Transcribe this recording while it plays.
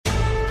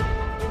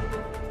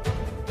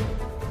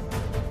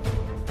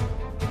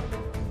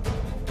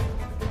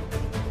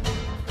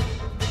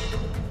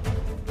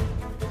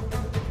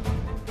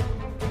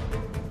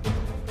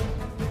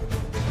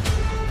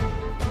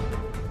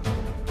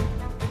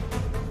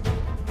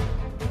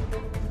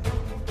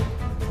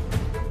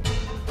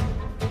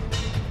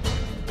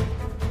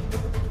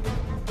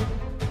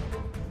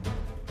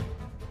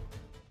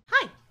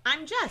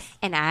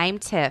And I'm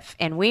Tiff,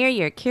 and we're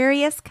your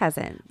curious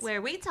cousins.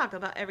 Where we talk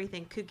about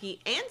everything kooky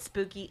and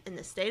spooky in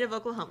the state of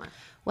Oklahoma.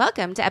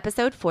 Welcome to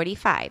episode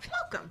 45.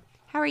 Welcome.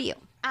 How are you?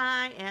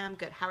 I am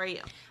good. How are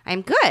you?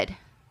 I'm good.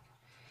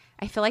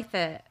 I feel like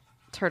the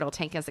turtle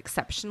tank is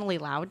exceptionally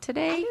loud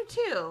today. I do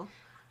too.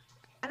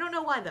 I don't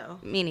know why though.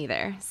 Me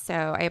neither.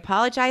 So I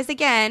apologize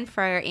again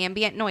for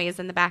ambient noise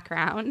in the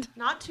background.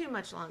 Not too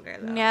much longer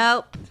though.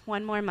 Nope.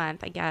 One more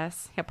month, I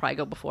guess. He'll probably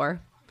go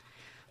before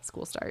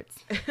school starts.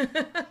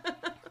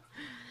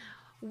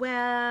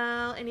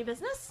 Well, any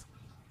business?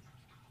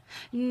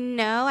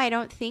 No, I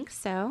don't think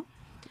so.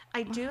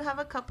 I do have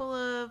a couple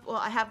of,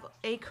 I have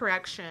a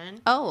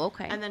correction. Oh,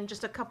 okay. And then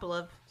just a couple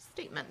of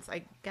statements,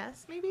 I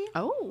guess, maybe?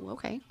 Oh,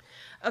 okay.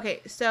 Okay,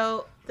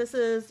 so this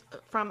is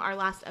from our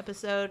last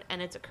episode,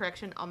 and it's a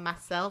correction on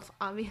myself,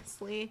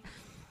 obviously.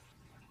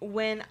 It's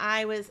when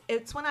I was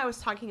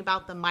talking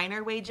about the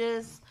minor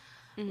wages,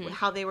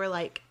 how they were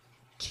like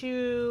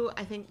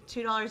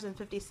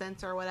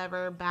 $2.50 or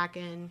whatever back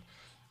in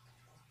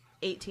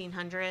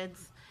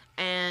 1800s,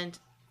 and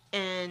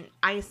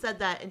I said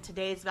that in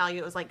today's value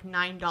it was like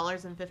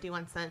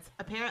 $9.51.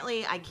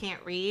 Apparently I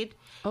can't read.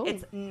 Oh.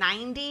 It's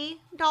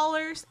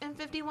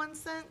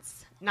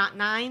 $90.51, not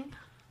 9.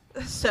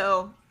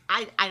 So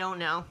I don't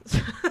know.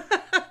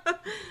 Oh.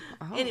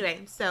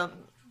 Anyway, so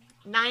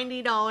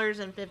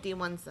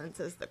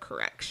 $90.51 is the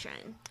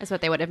correction. That's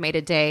what they would have made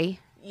a day?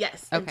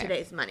 Yes, in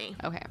today's money.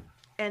 Okay.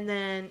 And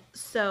then,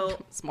 so...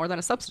 It's more than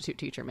a substitute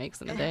teacher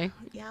makes in a day.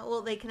 Yeah,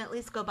 well, they can at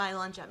least go buy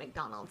lunch at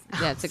McDonald's now.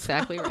 That's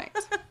exactly right.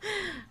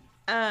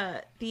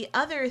 The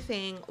other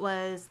thing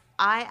was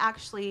I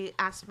actually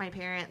asked my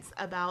parents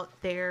about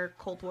their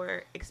Cold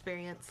War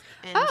experience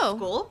in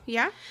school.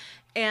 Yeah?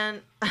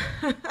 And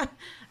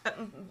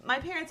my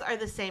parents are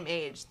the same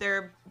age.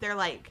 They're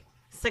like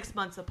 6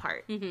 months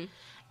apart. Mm-hmm.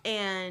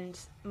 And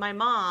my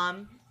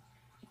mom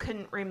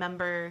couldn't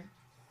remember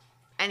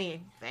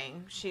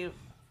anything. She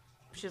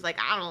was like,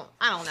 I don't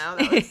know.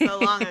 That was so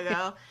long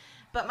ago.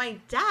 But my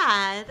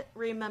dad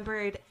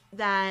remembered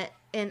that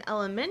in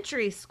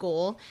elementary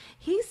school,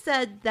 he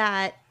said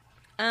that,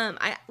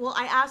 I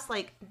asked,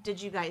 like, did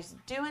you guys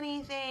do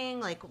anything?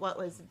 Like, what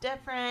was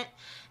different?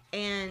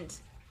 And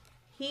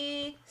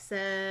he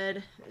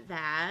said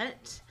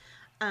that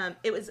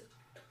it was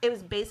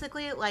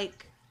basically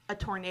like a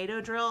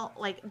tornado drill.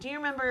 Like, do you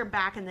remember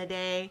back in the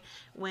day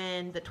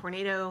when the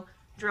tornado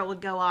drill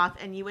would go off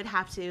and you would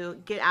have to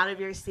get out of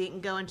your seat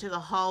and go into the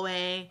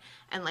hallway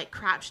and like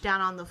crouch down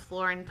on the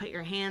floor and put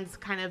your hands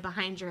kind of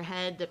behind your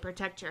head to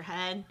protect your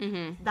head?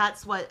 Mm-hmm.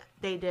 That's what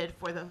they did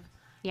for the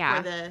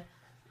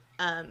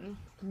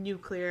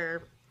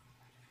nuclear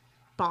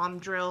bomb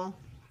drill.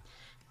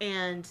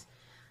 And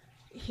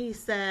he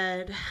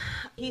said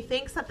he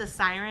thinks that the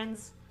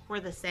sirens were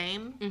the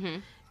same. Mm-hmm.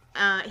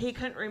 He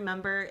couldn't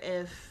remember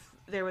if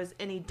there was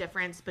any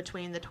difference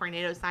between the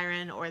tornado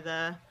siren or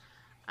the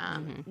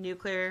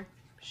nuclear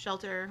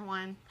shelter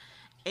one,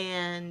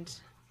 and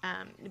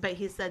but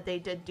he said they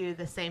did do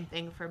the same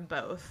thing for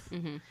both.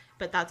 Mm-hmm.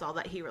 But that's all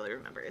that he really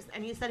remembers.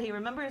 And he said he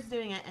remembers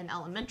doing it in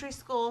elementary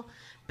school,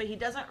 but he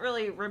doesn't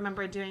really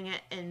remember doing it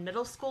in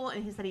middle school,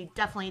 and he said he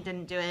definitely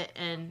didn't do it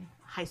in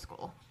high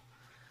school.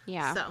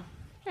 Yeah. So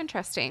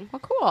interesting. Well,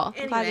 cool.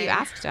 Anyway, I'm glad you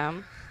asked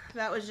him.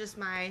 That was just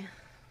my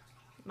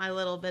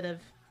little bit of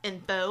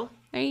info.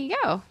 There you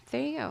go.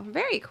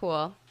 Very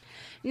cool.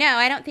 No,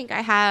 I don't think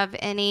I have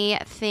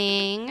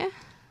anything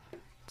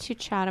to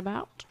chat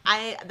about.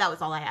 That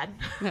was all I had.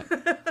 No.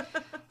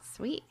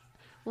 Sweet.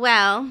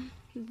 Well,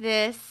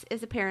 this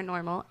is a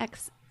paranormal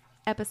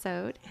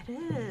episode. It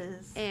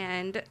is.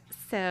 And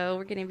so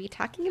we're going to be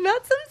talking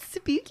about some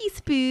spooky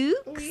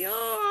spooks. We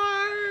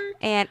are.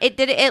 And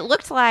it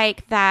looked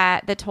like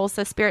that the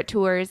Tulsa Spirit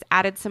Tours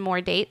added some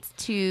more dates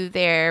to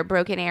their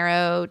Broken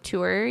Arrow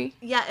tour.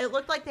 Yeah, it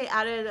looked like they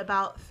added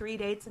about 3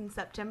 dates in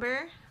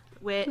September,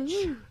 which...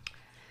 Ooh.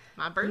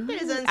 My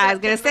birthday's in September. I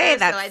was going to say,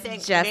 that's so I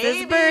think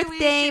Jess's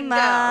birthday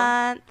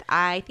month. Go.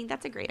 I think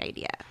that's a great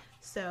idea.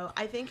 So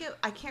I think it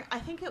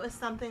was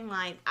something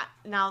like,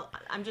 now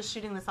I'm just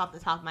shooting this off the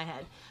top of my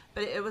head,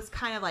 but it was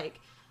kind of like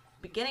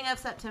beginning of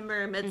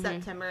September,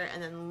 mid-September,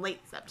 and then late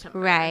September.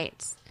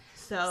 Right.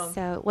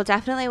 So well,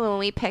 definitely when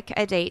we pick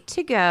a date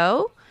to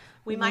go.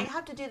 We might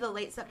have to do the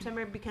late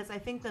September because I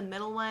think the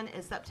middle one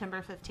is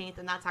September 15th,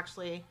 and that's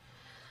actually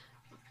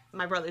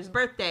my brother's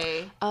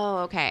birthday. Oh,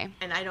 okay.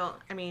 And I don't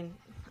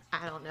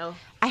know.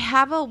 I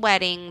have a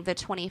wedding the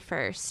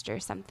 21st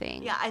or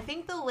something. Yeah, I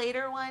think the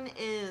later one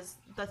is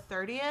the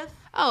 30th.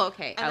 Oh,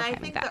 okay. And okay, I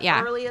think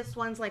the earliest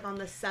one's like on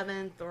the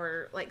 7th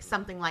or like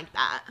something like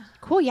that.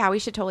 Cool. Yeah, we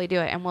should totally do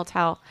it, and we'll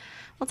tell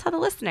the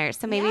listeners.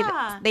 So maybe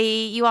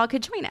you all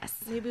could join us.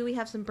 Maybe we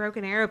have some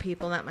Broken Arrow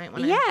people that might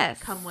want to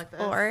come with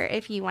us. Or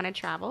if you want to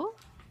travel,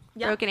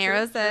 Broken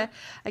Arrow's a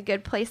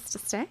good place to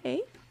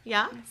stay.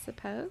 Yeah, I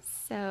suppose.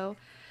 So.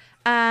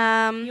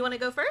 You want to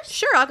go first?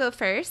 Sure, I'll go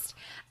first.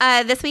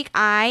 This week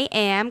I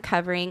am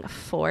covering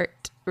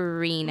Fort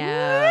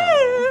Reno.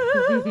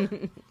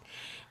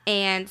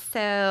 And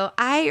so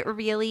I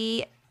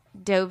really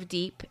dove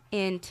deep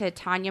into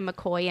Tanya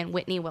McCoy and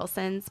Whitney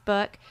Wilson's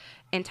book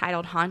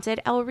entitled Haunted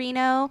El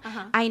Reno.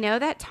 I know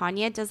that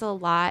Tanya does a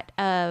lot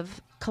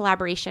of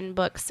collaboration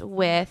books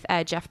with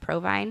Jeff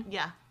Provine.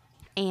 Yeah.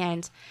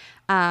 And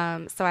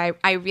so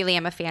I really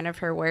am a fan of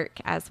her work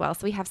as well.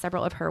 So we have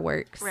several of her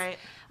works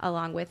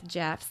along with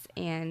Jeff's.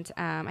 And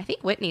I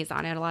think Whitney's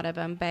on it, a lot of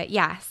them. But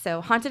yeah,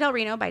 so Haunted El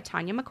Reno by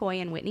Tanya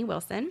McCoy and Whitney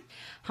Wilson.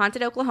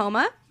 Haunted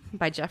Oklahoma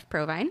by Jeff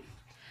Provine.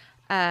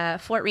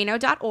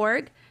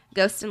 FortReno.org.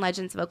 Ghosts and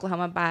Legends of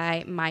Oklahoma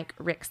by Mike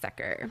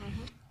Ricksecker.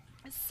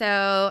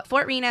 So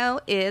Fort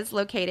Reno is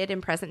located in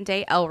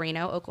present-day El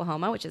Reno,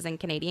 Oklahoma, which is in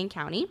Canadian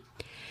County.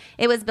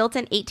 It was built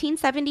in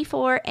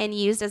 1874 and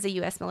used as a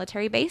U.S.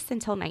 military base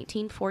until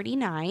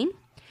 1949.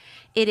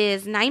 It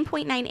is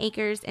 9.9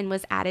 acres and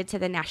was added to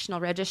the National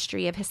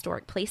Registry of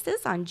Historic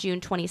Places on June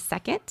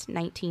 22nd,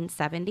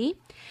 1970.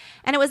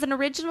 And it was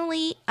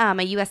originally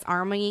a U.S.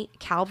 Army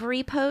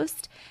cavalry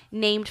post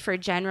named for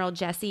General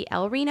Jesse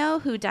L. Reno,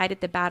 who died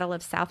at the Battle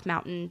of South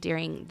Mountain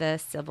during the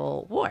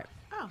Civil War.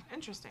 Oh,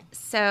 interesting.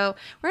 So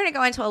we're going to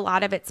go into a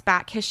lot of its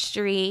back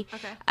history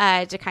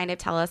to kind of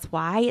tell us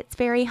why it's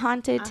very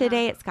haunted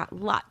today. It's got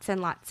lots and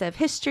lots of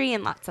history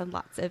and lots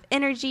of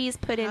energies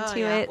put into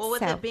it. Well,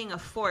 with it being a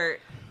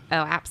fort. Oh,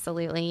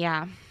 absolutely,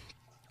 yeah.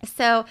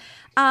 So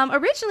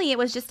originally it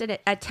was just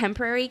a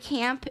temporary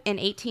camp in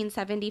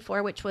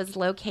 1874, which was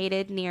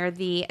located near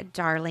the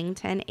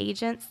Darlington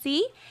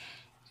Agency.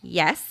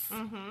 Yes,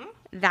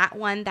 that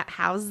one that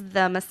housed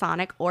the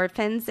Masonic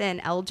orphans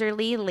and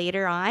elderly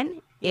later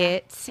on.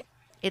 Yeah.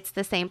 It's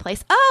the same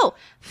place. Oh,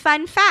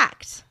 fun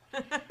fact.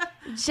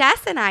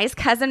 Jess and I's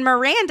cousin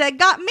Miranda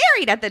got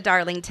married at the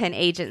Darlington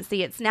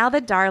Agency. It's now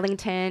the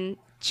Darlington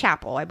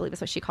Chapel, I believe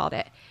is what she called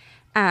it.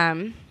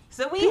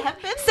 So we have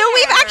been there. So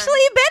we've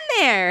actually been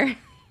there.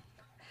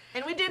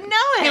 And we didn't know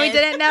it. And we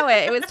didn't know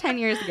it. It was 10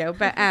 years ago.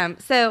 But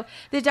so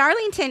the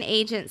Darlington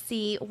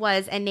Agency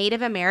was a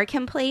Native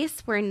American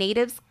place where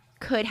natives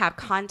could have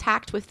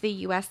contact with the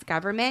U.S.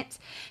 government.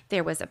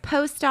 There was a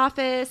post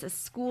office, a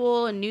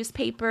school, a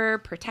newspaper,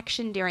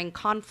 protection during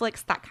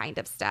conflicts, that kind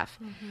of stuff.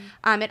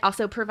 It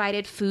also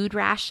provided food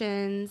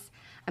rations.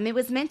 It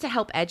was meant to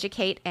help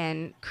educate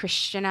and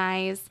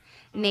Christianize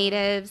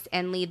natives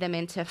and lead them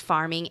into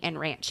farming and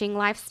ranching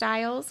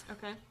lifestyles.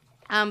 Okay.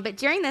 But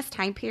during this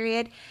time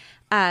period,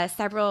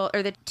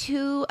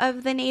 two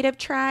of the native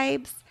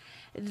tribes,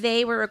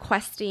 they were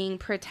requesting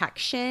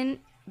protection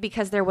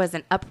because there was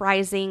an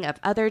uprising of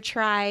other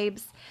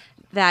tribes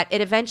that it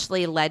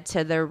eventually led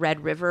to the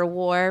Red River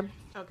War,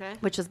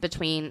 which was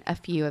between a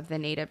few of the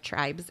native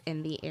tribes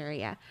in the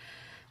area.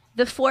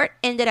 The fort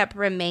ended up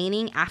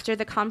remaining after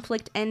the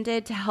conflict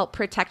ended to help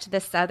protect the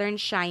Southern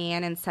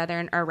Cheyenne and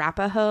Southern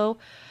Arapaho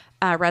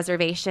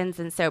reservations.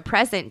 And so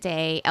present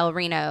day El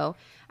Reno,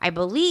 I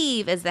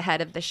believe, is the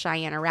head of the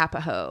Cheyenne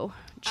Arapaho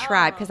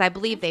tribe because I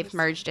believe they've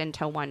merged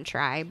into one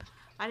tribe.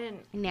 I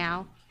didn't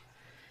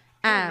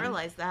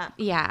realize that.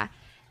 Yeah.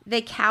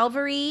 The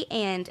cavalry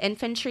and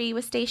infantry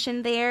was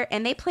stationed there,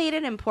 and they played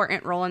an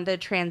important role in the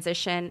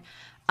transition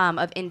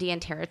of Indian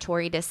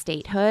territory to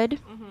statehood.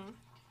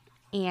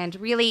 And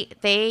really,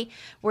 they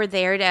were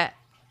there to,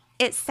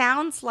 it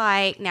sounds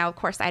like, now, of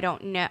course, I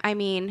don't know. I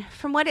mean,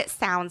 from what it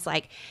sounds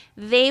like,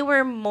 they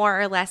were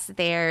more or less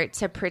there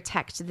to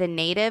protect the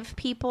native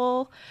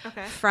people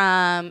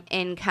from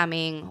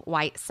incoming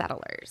white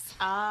settlers.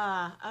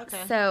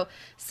 So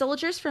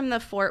soldiers from the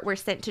fort were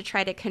sent to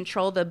try to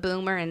control the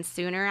boomer and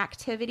sooner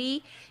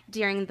activity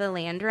during the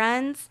land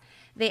runs.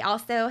 They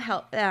also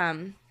helped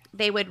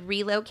they would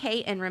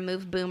relocate and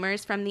remove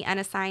boomers from the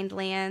unassigned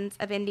lands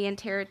of Indian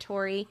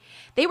territory.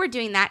 They were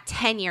doing that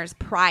 10 years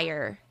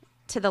prior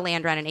to the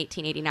land run in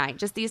 1889.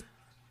 Just these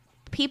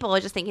people are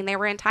just thinking they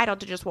were entitled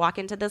to just walk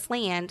into this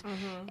land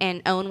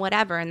and own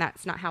whatever, and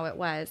that's not how it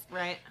was.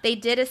 Right. They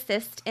did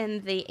assist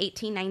in the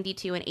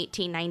 1892 and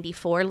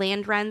 1894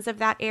 land runs of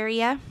that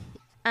area.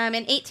 In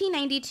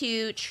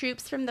 1892,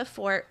 troops from the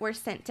fort were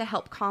sent to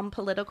help calm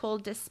political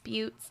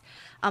disputes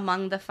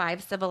among the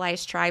 5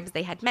 civilized tribes.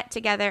 They had met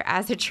together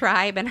as a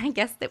tribe, and I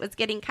guess it was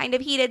getting kind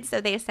of heated,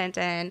 so they sent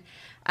in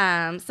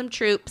some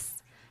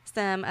troops,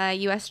 some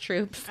U.S.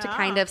 troops to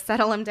kind of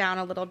settle them down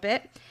a little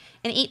bit.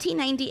 In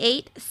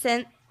 1898,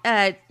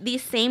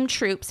 these same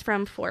troops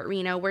from Fort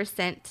Reno were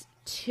sent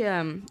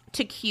to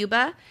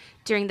Cuba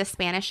during the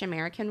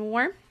Spanish-American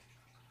War.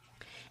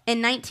 In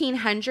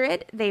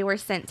 1900, they were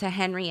sent to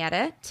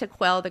Henrietta to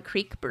quell the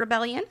Creek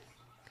Rebellion.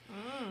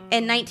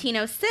 In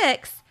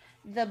 1906,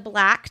 the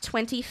Black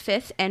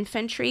 25th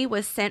Infantry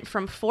was sent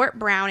from Fort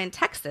Brown in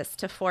Texas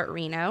to Fort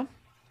Reno.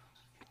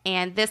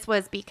 And this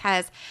was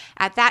because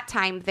at that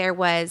time there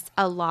was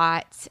a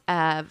lot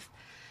of,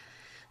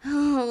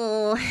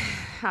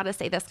 how to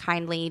say this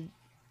kindly,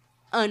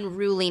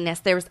 unruliness.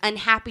 There was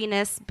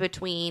unhappiness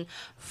between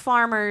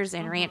farmers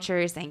and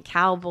ranchers and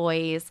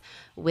cowboys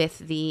with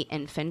the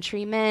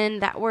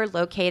infantrymen that were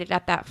located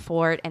at that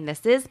fort. And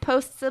this is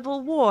post-Civil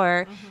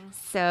War.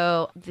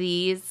 So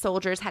these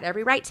soldiers had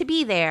every right to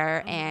be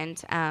there. And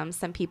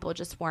some people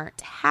just weren't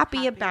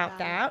happy about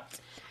that.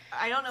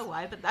 I don't know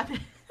why, but that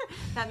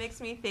That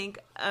makes me think,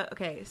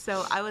 okay,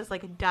 so I was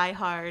like a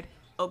diehard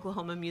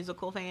Oklahoma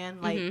musical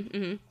fan,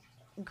 like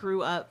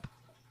grew up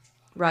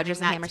Rodgers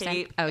and running that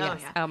Hammerstein. tape. Oh,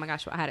 yes. yeah. Oh, my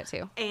gosh. I had it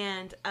too.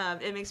 And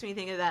it makes me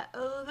think of that,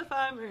 oh, the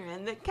farmer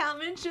and the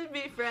cowman should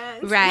be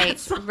friends. Right.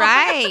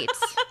 Right.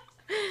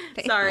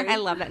 Sorry. I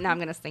love that. Now I'm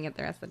going to sing it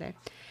the rest of the day.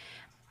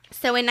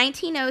 So in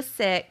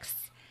 1906,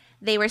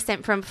 they were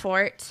sent from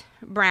Fort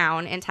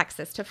Brown in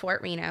Texas to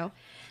Fort Reno.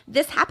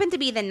 This happened to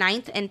be the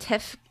 9th and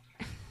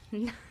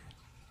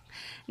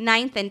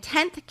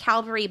 10th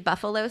Cavalry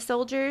Buffalo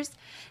Soldiers.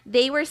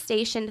 They were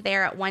stationed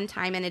there at one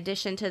time in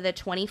addition to the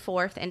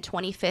 24th and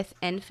 25th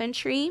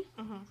Infantry.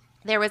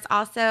 There was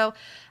also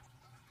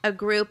a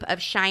group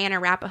of Cheyenne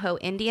Arapaho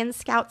Indian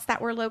Scouts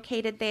that were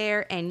located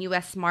there, and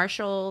U.S.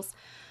 Marshals.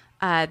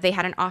 They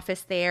had an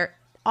office there.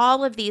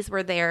 All of these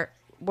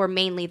were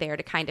mainly there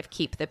to kind of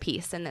keep the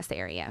peace in this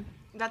area.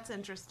 That's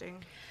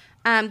interesting.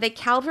 The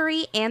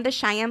cavalry and the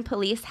Cheyenne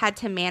police had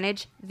to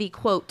manage the,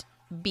 quote,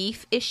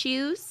 beef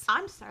issues.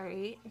 I'm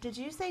sorry. Did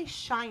you say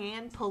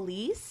Cheyenne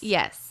police?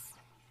 Yes.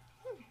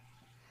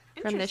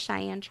 From the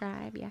Cheyenne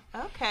tribe, yeah.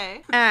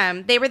 Okay.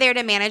 They were there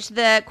to manage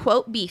the,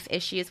 quote, beef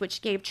issues,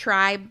 which gave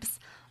tribes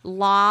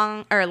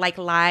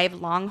live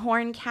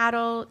longhorn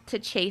cattle to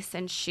chase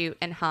and shoot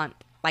and hunt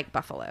like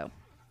buffalo.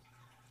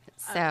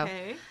 So,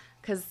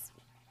 because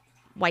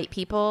white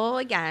people,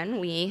 again,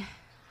 we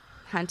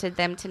hunted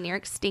them to near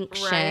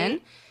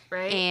extinction.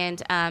 Right.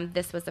 And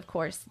this was, of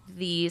course,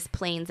 these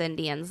Plains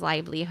Indians'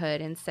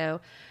 livelihood. And so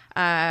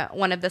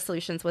one of the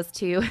solutions was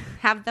to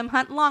have them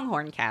hunt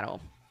longhorn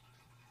cattle.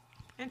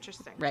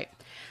 Interesting. Right.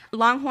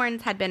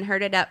 Longhorns had been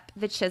herded up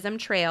the Chisholm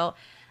Trail,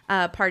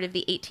 part of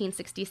the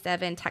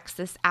 1867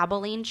 Texas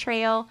Abilene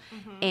Trail.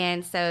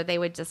 And so they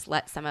would just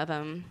let some of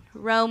them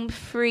roam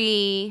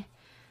free.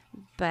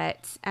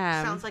 But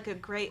sounds like a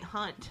great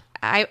hunt.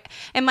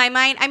 In my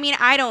mind, I mean,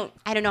 I don't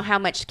know how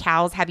much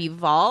cows have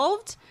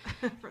evolved.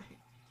 Right.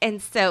 And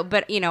so,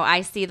 but,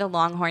 I see the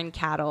longhorn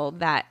cattle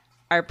that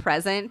are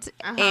present,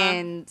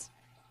 and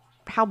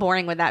how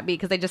boring would that be?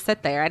 Because they just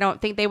sit there. I don't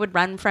think they would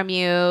run from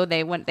you.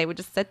 They would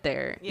just sit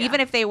there. Yeah.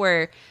 Even if they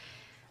were,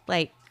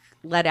 like,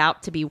 let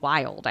out to be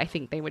wild, I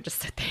think they would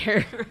just sit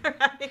there.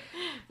 Right.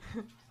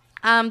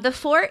 The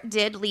fort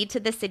did lead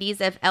to the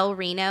cities of El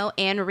Reno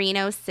and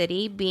Reno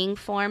City being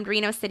formed.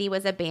 Reno City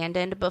was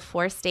abandoned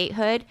before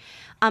statehood.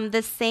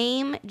 The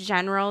same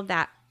general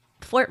that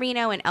Fort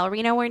Reno and El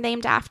Reno were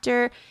named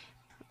after,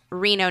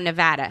 Reno,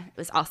 Nevada,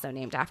 was also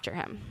named after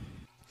him.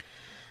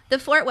 The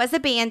fort was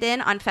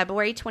abandoned on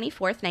February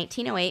 24th,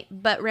 1908,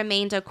 but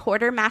remained a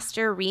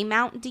quartermaster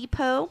remount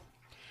depot.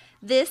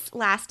 This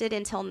lasted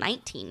until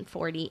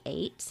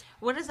 1948.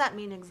 What does that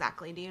mean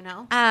exactly? Do you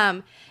know?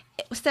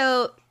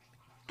 So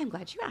I'm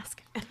glad you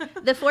asked.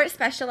 The fort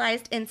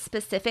specialized in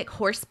specific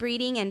horse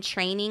breeding and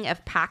training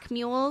of pack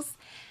mules.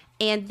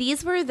 And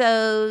these were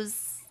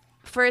those...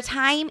 For a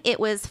time, it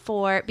was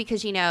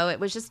because, it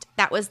was just,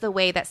 that was the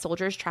way that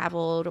soldiers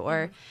traveled,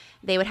 or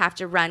they would have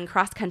to run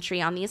cross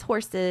country on these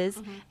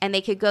horses, and they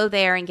could go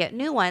there and get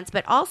new ones.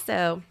 But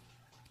also,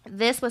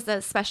 this was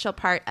a special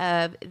part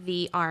of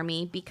the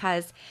Army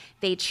because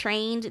they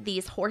trained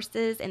these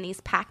horses and these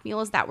pack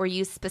mules that were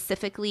used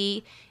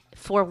specifically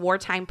for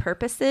wartime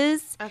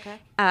purposes. Okay.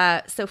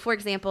 So, for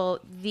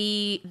example,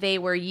 they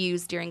were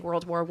used during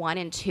World War I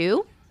and II.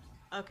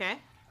 Okay.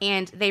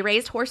 And they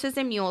raised horses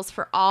and mules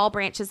for all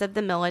branches of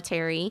the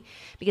military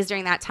because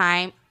during that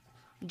time,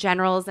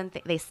 generals and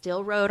they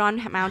still rode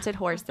on mounted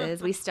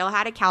horses. We still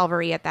had a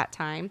cavalry at that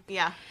time.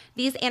 Yeah.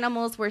 These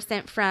animals were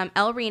sent from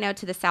El Reno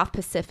to the South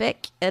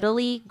Pacific,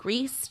 Italy,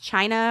 Greece,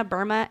 China,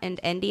 Burma, and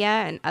India,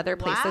 and other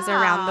places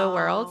around the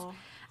world.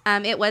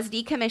 It was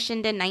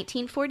decommissioned in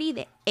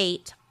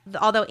 1948,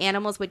 although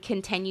animals would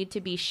continue to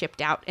be shipped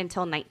out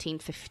until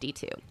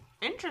 1952.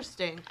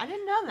 Interesting. I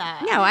didn't know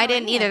that. No, I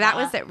didn't either. That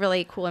was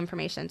really cool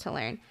information to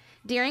learn.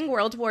 During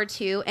World War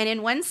II, and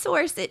in one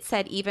source it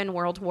said even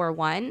World War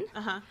I,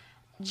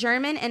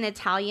 German and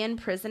Italian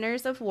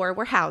prisoners of war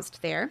were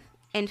housed there.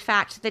 In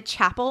fact, the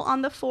chapel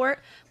on the fort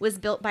was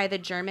built by the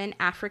German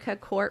Afrika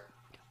Korps,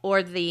 or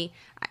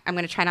I'm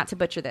going to try not to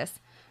butcher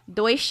this,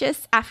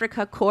 Deutsches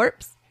Afrika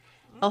Korps,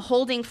 a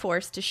holding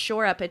force to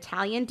shore up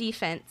Italian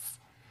defense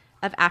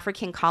of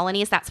African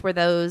colonies. That's where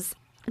those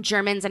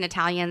Germans and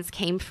Italians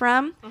came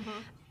from.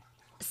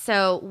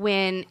 So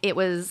when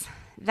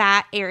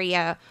that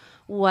area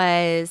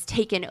was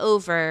taken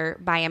over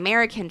by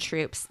American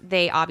troops,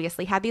 they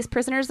obviously had these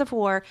prisoners of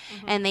war,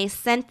 and they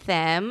sent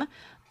them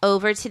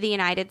over to the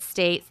United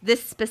States. The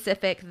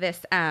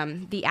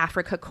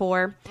Afrika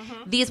Korps.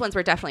 These ones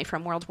were definitely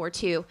from World War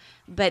II,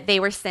 but they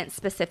were sent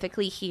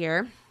specifically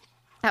here.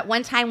 At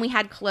one time, we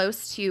had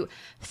close to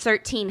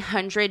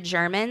 1,300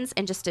 Germans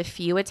and just a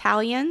few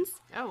Italians.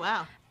 Oh,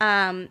 wow.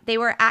 They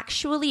were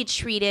actually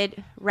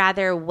treated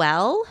rather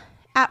well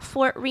at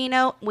Fort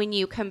Reno when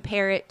you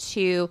compare it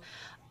to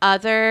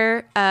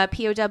other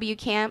POW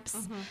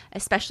camps,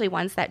 especially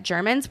ones that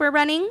Germans were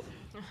running.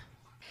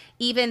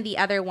 even the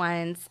other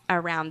ones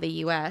around the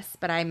U.S.,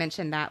 but I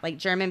mentioned that, like,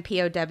 German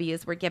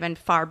POWs were given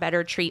far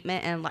better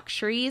treatment and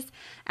luxuries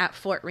at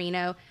Fort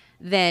Reno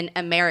than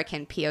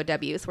American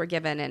POWs were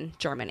given in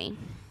Germany.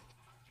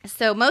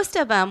 So most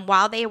of them,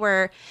 while they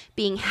were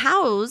being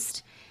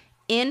housed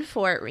in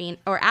Fort Reno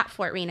or at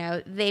Fort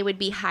Reno, they would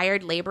be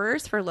hired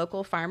laborers for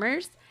local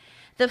farmers.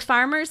 The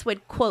farmers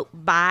would, quote,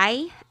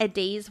 buy a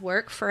day's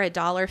work for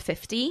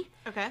 $1.50.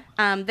 Okay.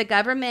 The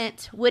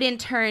government would in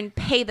turn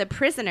pay the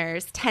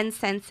prisoners 10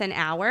 cents an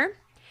hour,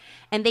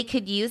 and they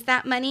could use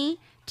that money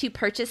to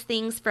purchase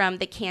things from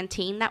the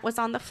canteen that was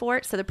on the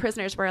fort. So the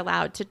prisoners were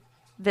allowed to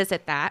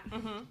visit that.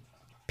 Mm-hmm.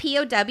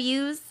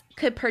 POWs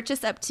could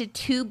purchase up to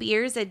 2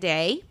 beers a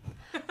day.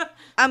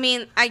 I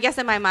mean, I guess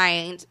in my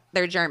mind,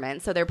 they're German,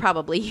 so they're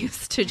probably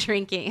used to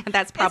drinking.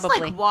 That's probably it's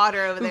like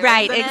water over there,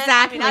 right? Isn't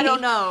Exactly. It? I mean, I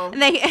don't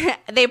know.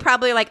 They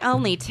probably like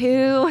only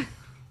 2.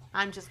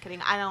 I'm just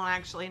kidding. I don't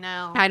actually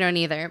know. I don't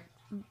either,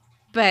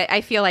 but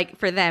I feel like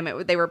for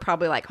them, they were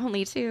probably like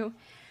only 2.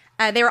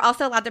 They were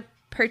also allowed to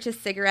purchase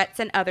cigarettes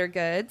and other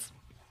goods.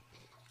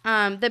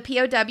 The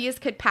POWs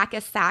could pack a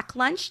sack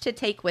lunch to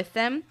take with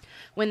them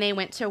when they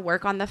went to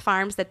work on the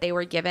farms that they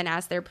were given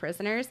as their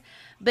prisoners.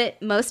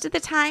 But most of the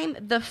time,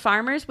 the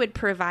farmers would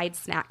provide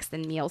snacks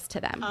and meals to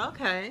them.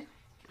 Okay.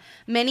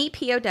 Many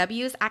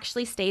POWs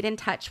actually stayed in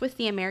touch with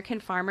the American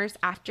farmers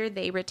after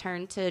they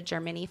returned to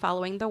Germany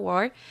following the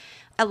war.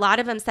 A lot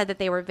of them said that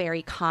they were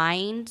very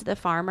kind. The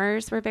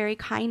farmers were very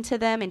kind to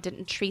them and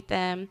didn't treat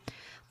them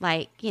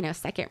like,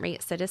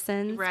 second-rate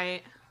citizens.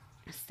 Right.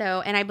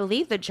 So, and I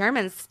believe the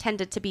Germans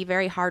tended to be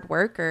very hard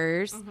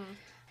workers. Mm-hmm.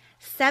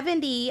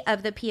 70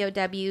 of the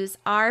POWs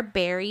are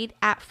buried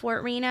at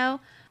Fort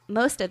Reno.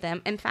 Most of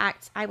them, in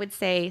fact, I would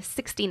say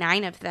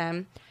 69 of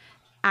them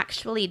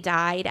actually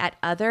died at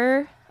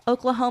other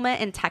Oklahoma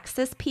and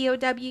Texas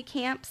POW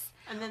camps.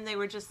 And then they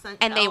were just sent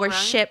and to they were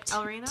shipped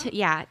El Reno?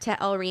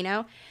 to El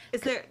Reno.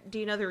 Do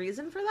you know the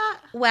reason for that?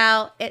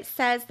 Well, it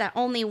says that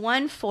only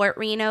one Fort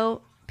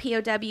Reno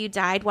POW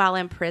died while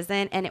in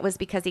prison, and it was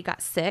because he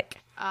got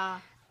sick.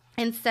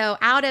 And so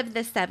out of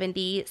the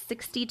 70,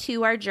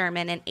 62 are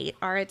German and 8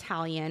 are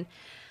Italian.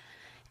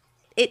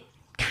 It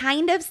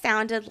kind of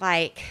sounded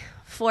like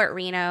Fort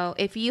Reno,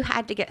 if you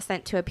had to get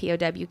sent to a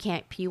POW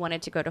camp, you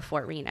wanted to go to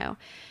Fort Reno.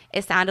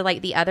 It sounded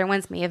like the other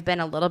ones may have been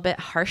a little bit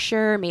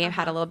harsher, may have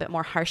had a little bit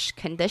more harsh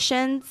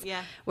conditions.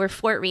 Yeah. Where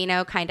Fort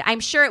Reno I'm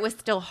sure it was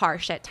still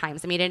harsh at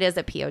times. I mean, it is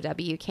a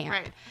POW camp.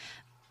 Right.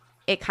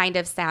 It kind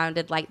of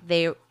sounded like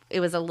it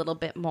was a little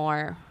bit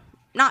more,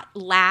 not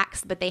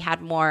lax, but they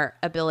had more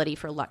ability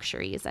for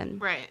luxuries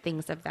and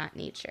things of that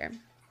nature.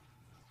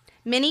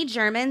 Many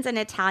Germans and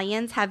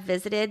Italians have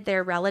visited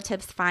their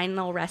relatives'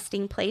 final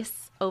resting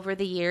place over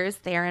the years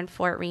there in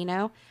Fort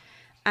Reno.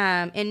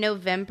 In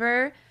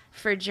November,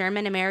 for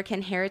German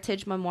American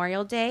Heritage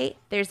Memorial Day,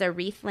 there's a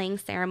wreath-laying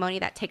ceremony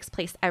that takes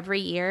place every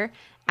year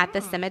at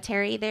the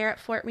cemetery there at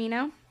Fort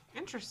Reno.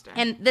 Interesting.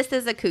 And this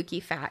is a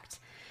kooky fact.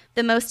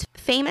 The most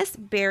famous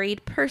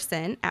buried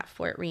person at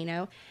Fort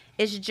Reno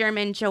is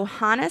German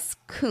Johannes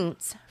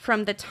Kuntz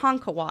from the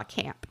Tonkawa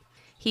camp.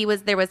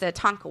 There was a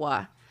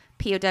Tonkawa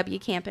POW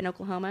camp in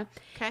Oklahoma.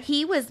 Okay.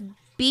 He was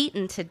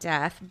beaten to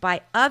death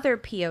by other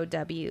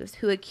POWs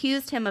who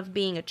accused him of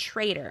being a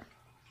traitor.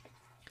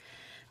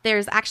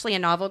 There's actually a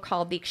novel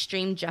called The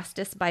Extreme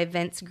Justice by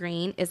Vince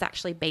Green is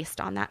actually based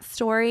on that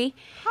story.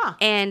 Huh.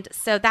 And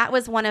so that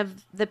was one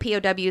of the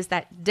POWs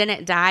that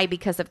didn't die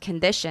because of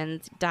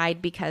conditions,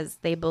 died because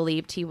the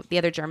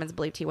other Germans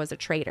believed he was a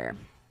traitor.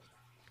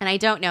 And I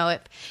don't know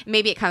if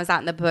maybe it comes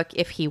out in the book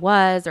if he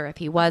was or if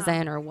he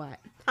wasn't or what.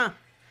 Huh.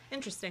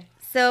 Interesting.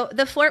 So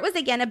the fort was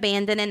again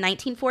abandoned in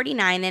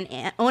 1949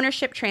 and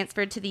ownership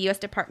transferred to the U.S.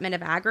 Department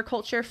of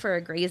Agriculture for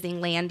a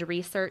grazing land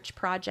research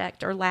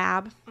project or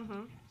lab.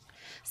 Mm-hmm.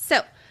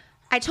 So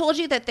I told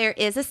you that there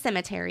is a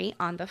cemetery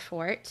on the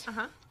fort.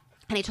 Uh-huh.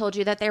 And I told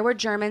you that there were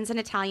Germans and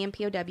Italian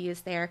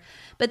POWs there.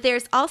 But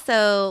there's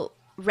also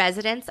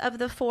residents of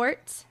the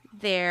fort.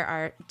 There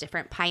are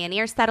different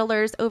pioneer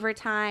settlers over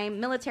time,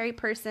 military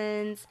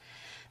persons.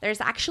 There's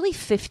actually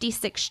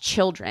 56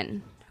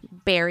 children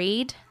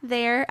buried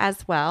there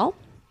as well.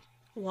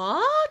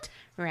 What?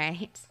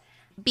 Right.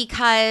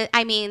 Because,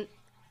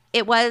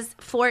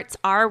 forts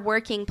are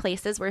working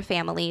places where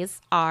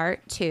families are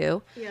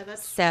too. Yeah,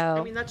 that's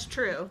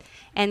true.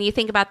 And you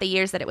think about the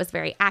years that it was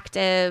very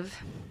active.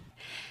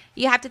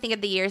 You have to think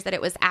of the years that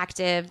it was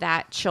active,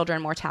 that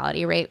children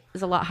mortality rate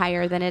was a lot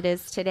higher than it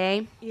is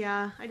today.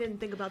 Yeah, I didn't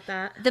think about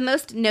that. The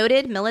most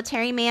noted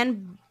military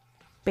man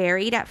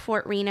buried at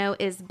Fort Reno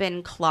is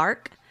Ben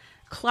Clark.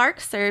 Clark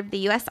served the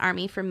U.S.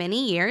 Army for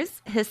many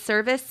years. His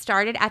service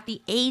started at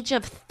the age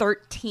of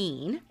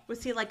 13.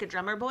 Was he like a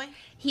drummer boy?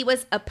 He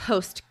was a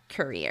post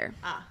courier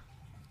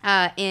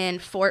in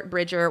Fort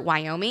Bridger,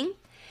 Wyoming.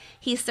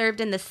 He served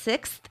in the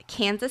 6th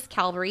Kansas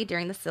Cavalry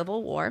during the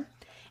Civil War.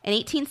 In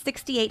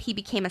 1868, he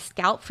became a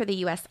scout for the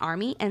U.S.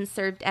 Army and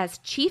served as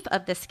chief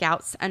of the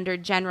scouts under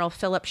General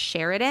Philip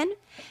Sheridan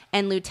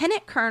and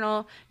Lieutenant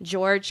Colonel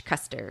George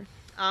Custer.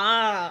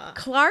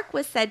 Clark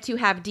was said to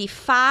have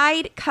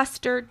defied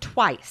Custer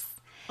twice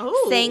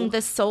saying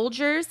the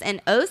soldiers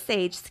and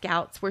Osage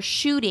scouts were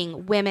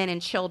shooting women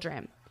and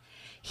children.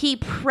 He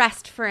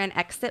pressed for an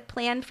exit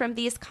plan from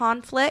these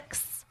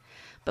conflicts,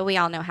 but we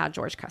all know how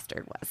George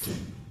Custer was.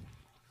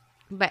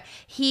 But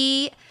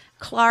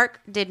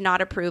Clark did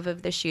not approve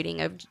of the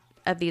shooting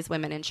of these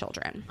women and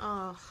children.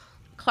 Oh.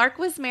 Clark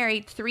was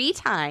married 3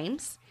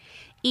 times,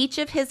 each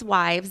of his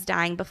wives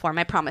dying before him.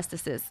 I promise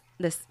this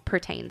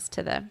pertains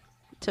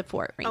to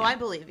Fort Reno. Oh, I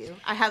believe you.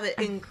 I have it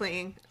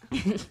inkling.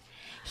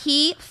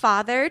 He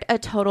fathered a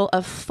total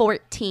of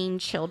 14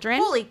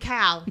 children. Holy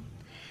cow.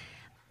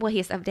 Well,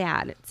 he's a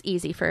dad. It's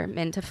easy for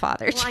men to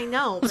father. Well, I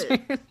know,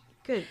 but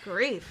good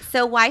grief.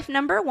 So wife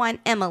number 1,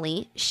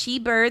 Emily, she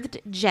birthed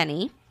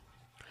Jenny.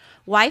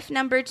 Wife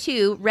number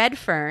 2,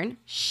 Redfern,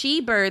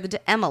 she birthed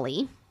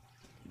Emily.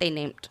 They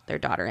named their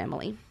daughter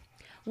Emily.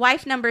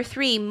 Wife number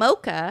 3,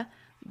 Mocha,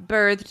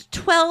 birthed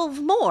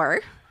 12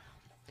 more,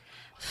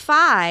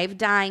 5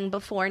 dying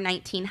before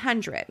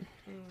 1900.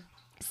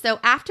 So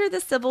after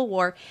the Civil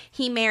War,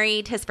 he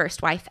married his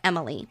first wife,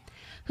 Emily,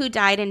 who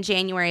died in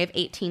January of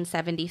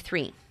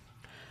 1873.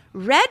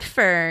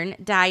 Redfern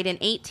died in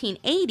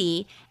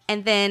 1880,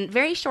 and then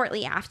very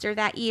shortly after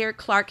that year,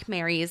 Clark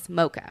marries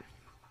Mocha.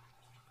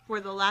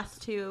 Were the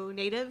last 2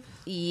 native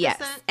Yes.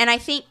 descent? And I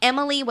think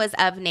Emily was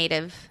of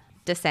native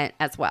descent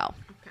as well.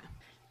 Okay.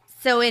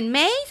 So on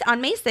May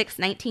 6,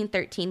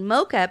 1913,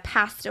 Mocha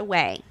passed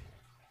away.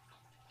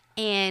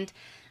 And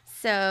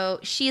so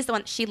she's the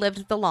one, she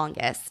lived the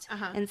longest.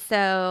 Uh-huh.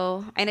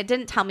 And it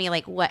didn't tell me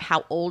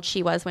how old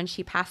she was when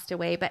she passed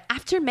away, but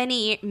after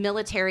many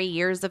military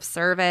years of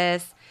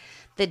service,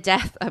 the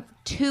death of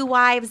 2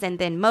 wives, and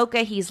then Mocha,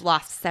 he's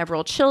lost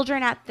several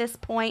children at this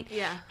point.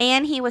 Yeah.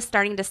 And he was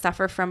starting to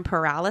suffer from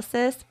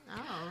paralysis.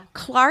 Oh.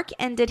 Clark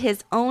ended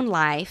his own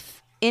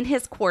life in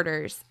his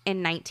quarters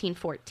in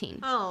 1914.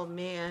 Oh,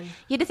 man.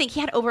 You had to think he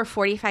had over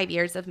 45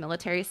 years of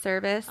military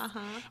service. Uh-huh.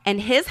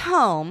 And his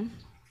home,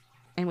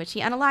 in which he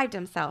unalived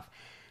himself,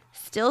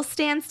 still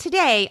stands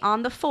today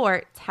on the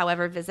fort.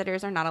 However,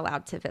 visitors are not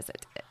allowed to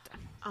visit it.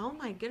 Oh,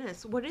 my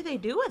goodness. What do they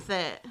do with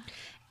it?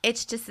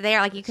 It's just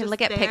there. You can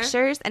look at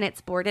pictures, and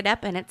it's boarded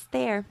up, and it's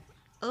there.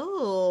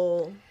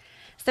 Oh.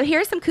 So here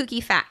are some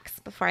kooky facts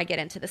before I get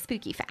into the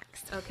spooky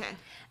facts. Okay.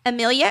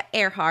 Amelia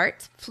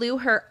Earhart flew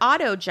her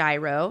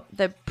autogyro,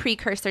 the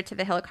precursor to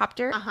the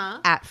helicopter,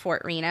 at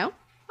Fort Reno.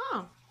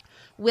 Oh.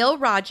 Will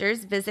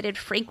Rogers visited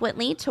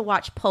frequently to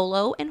watch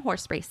polo and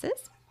horse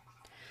races.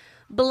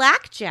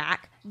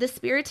 Blackjack, the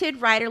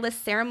spirited riderless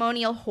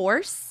ceremonial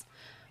horse,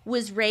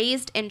 was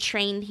raised and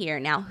trained here.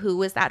 Now, who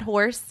was that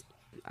horse?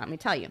 Let me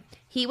tell you.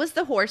 He was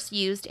the horse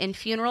used in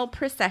funeral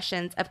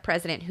processions of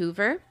President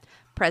Hoover,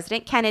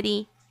 President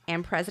Kennedy,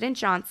 and President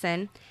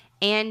Johnson,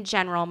 and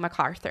General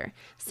MacArthur.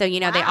 So,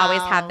 they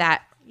always have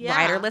that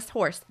riderless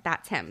horse.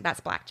 That's him.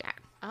 That's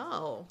Blackjack.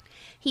 Oh.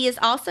 He is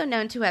also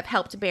known to have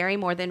helped bury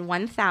more than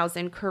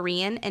 1,000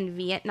 Korean and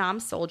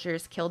Vietnam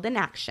soldiers killed in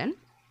action.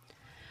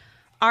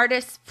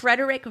 Artist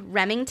Frederick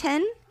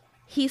Remington,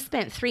 he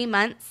spent 3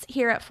 months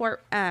here at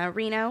Fort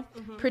Reno,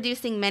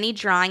 producing many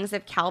drawings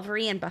of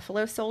cavalry and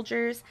buffalo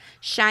soldiers,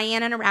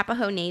 Cheyenne and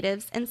Arapaho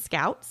natives, and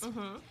scouts.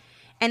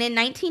 And in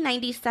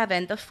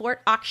 1997, the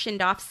fort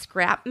auctioned off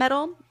scrap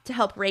metal to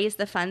help raise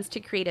the funds to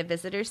create a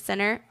visitor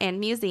center and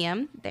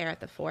museum there at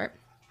the fort.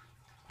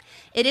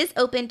 It is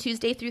open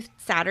Tuesday through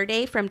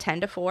Saturday from 10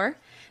 to 4.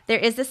 There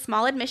is a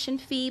small admission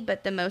fee,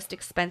 but the most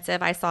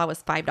expensive I saw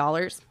was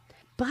 $5.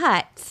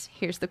 But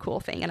here's the cool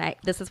thing, and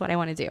this is what I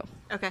want to do.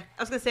 Okay.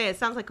 I was going to say, it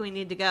sounds like we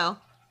need to go.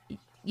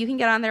 You can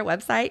get on their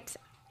website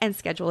and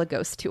schedule a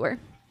ghost tour.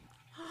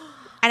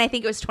 And I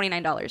think it was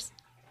 $29.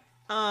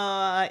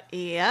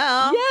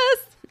 Yeah. Yes.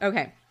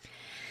 Okay.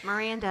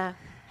 Miranda,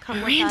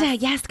 come with Miranda,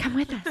 us. yes, come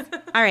with us.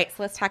 All right,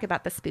 so let's talk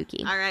about the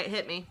spooky. All right,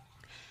 hit me.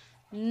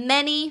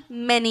 Many,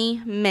 many,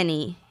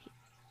 many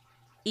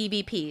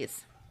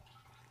EVPs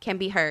can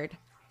be heard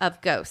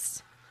of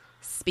ghosts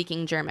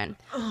speaking German,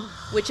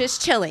 which is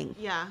chilling.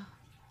 Yeah.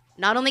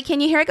 Not only can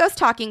you hear a ghost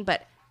talking,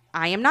 but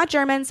I am not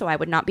German, so I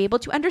would not be able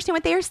to understand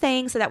what they are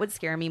saying, so that would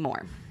scare me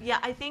more. Yeah,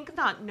 I think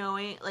not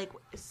knowing,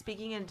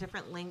 speaking in a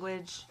different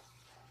language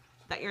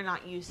that you're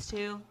not used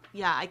to,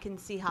 yeah, I can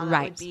see how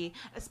that would be.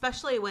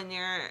 Especially when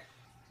you're,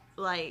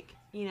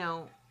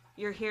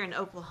 you're here in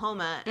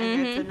Oklahoma,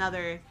 and it's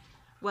another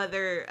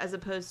weather as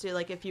opposed to,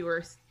 if you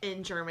were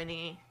in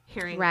Germany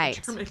hearing a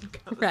German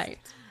ghost. Right.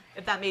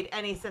 If that made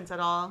any sense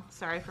at all.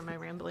 Sorry for my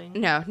rambling.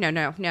 No.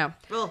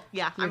 Well,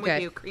 yeah, I'm with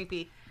you.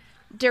 Creepy.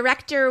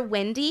 Director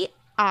Wendy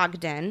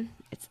Ogden,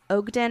 it's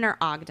Ogden or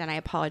Ogden, I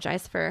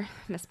apologize for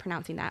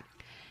mispronouncing that,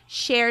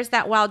 shares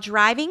that while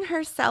driving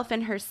herself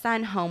and her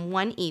son home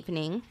one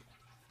evening,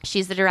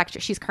 she's the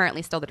director, she's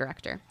currently still the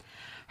director,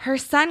 her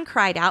son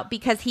cried out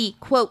because he,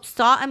 quote,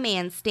 saw a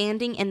man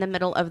standing in the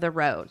middle of the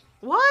road.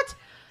 What?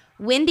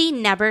 Wendy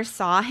never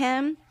saw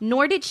him,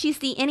 nor did she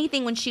see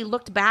anything when she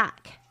looked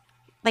back.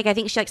 I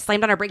think she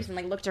slammed on her brakes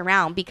and looked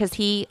around because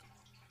he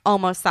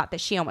almost thought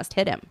that she almost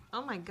hit him.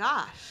 Oh my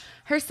gosh.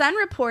 Her son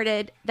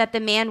reported that the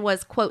man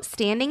was, quote,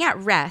 standing at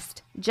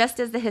rest, just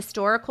as the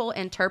historical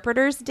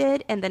interpreters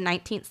did in the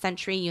 19th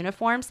century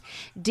uniforms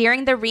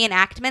during the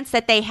reenactments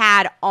that they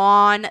had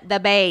on the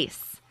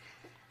base.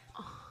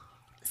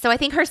 So I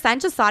think her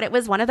son just thought it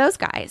was one of those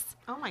guys.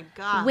 Oh my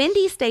gosh.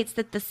 Wendy states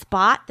that the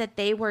spot that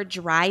they were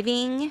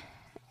driving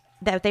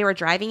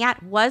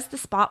at was the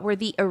spot where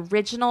the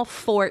original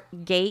fort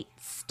gate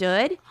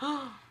stood.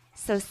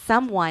 So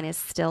someone is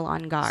still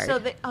on guard. So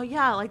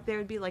like there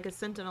would be like a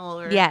sentinel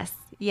or... Yes.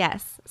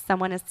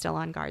 Someone is still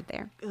on guard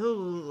there.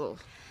 Ooh.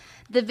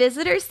 The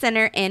visitor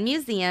center and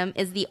museum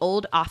is the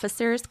old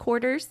officers'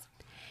 quarters.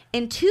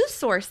 In two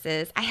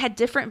sources, I had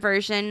different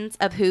versions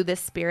of who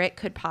this spirit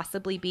could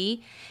possibly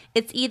be.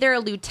 It's either a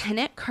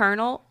lieutenant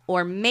colonel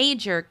or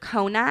Major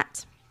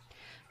Conant.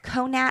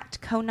 That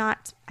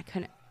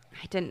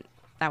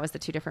was the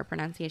two different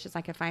pronunciations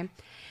I could find.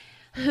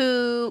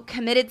 Who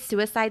committed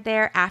suicide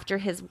there after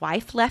his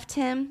wife left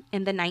him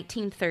in the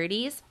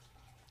 1930s.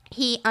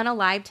 He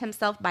unalived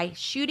himself by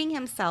shooting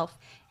himself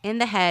in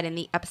the head in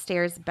the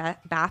upstairs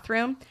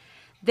bathroom.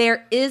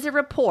 There is a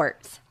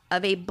report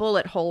of a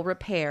bullet hole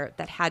repair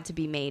that had to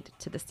be made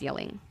to the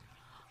ceiling.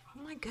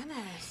 Oh my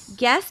goodness.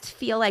 Guests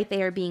feel like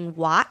they are being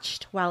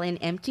watched while in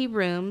empty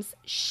rooms,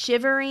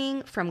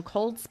 shivering from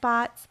cold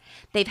spots.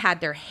 They've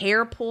had their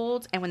hair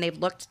pulled, and when they've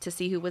looked to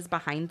see who was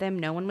behind them,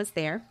 no one was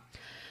there.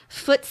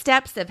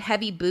 Footsteps of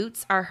heavy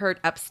boots are heard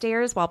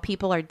upstairs while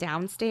people are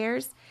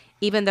downstairs,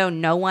 even though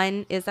no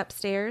one is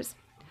upstairs.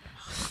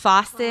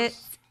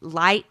 Faucets,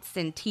 lights,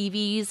 and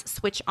TVs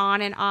switch on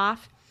and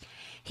off.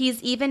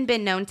 He's even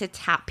been known to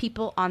tap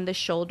people on the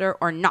shoulder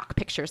or knock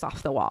pictures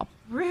off the wall.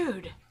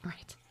 Rude.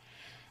 Right.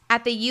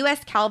 At the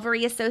U.S.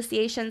 Cavalry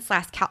Association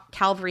 /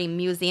 Cavalry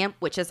Museum,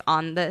 which is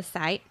on the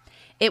site,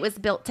 it was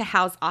built to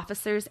house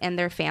officers and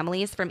their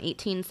families from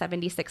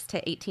 1876 to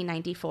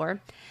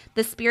 1894.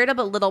 The spirit of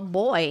a little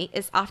boy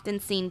is often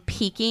seen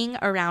peeking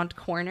around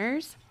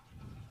corners.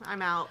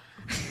 I'm out.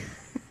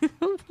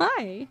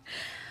 Why?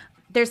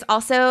 There's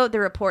also the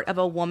report of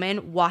a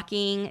woman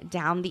walking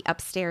down the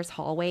upstairs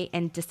hallway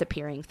and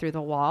disappearing through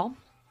the wall.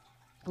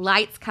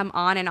 Lights come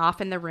on and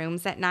off in the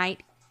rooms at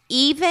night,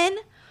 even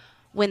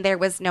when there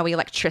was no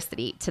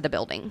electricity to the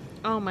building.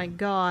 Oh my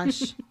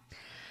gosh.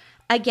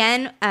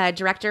 Again,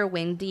 director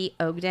Wendy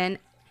Ogden,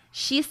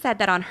 she said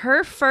that on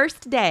her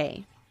first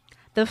day,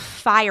 the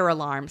fire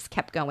alarms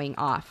kept going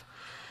off.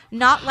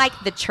 Not like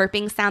the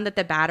chirping sound that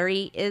the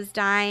battery is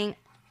dying,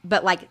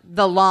 but like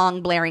the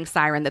long blaring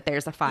siren that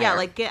there's a fire. Yeah,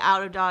 like get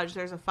out of Dodge,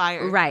 there's a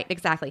fire. Right,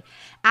 exactly.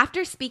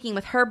 After speaking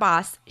with her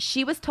boss,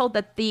 she was told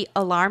that the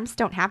alarms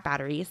don't have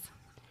batteries.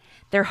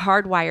 They're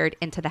hardwired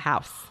into the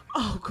house.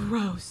 Oh,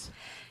 gross.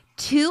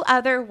 2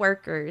 other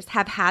workers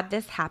have had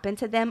this happen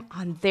to them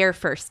on their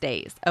first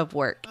days of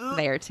work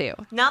there too.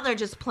 Now they're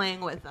just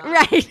playing with them.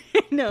 Right.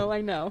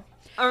 I know.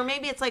 Or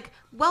maybe it's like,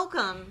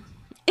 welcome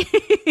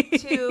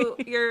to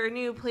your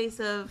new place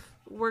of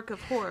work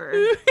of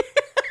horror.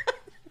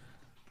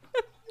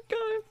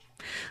 God.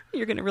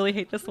 You're going to really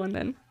hate this one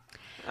then.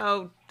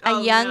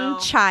 A young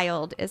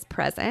child is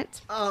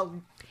present.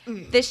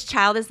 This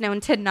child is known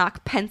to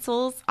knock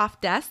pencils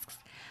off desks.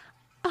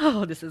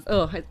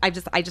 I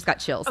just got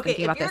chills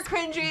thinking about this. If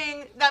you're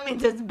cringing, that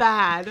means it's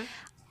bad.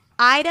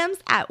 Items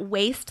at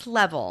waist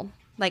level,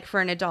 like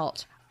for an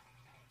adult,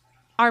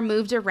 are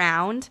moved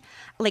around.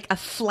 Like a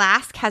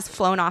flask has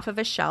flown off of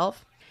a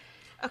shelf.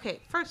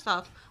 Okay, first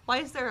off, why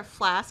is there a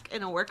flask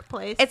in a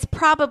workplace? It's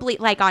probably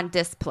like on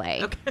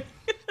display. Okay.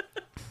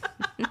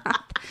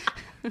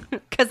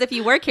 Because if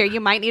you work here, you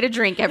might need a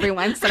drink every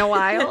once in a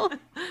while.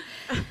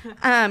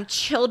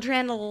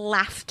 Children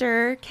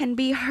laughter can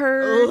be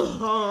heard.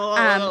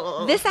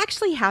 This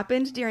actually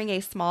happened during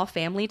a small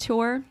family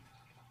tour.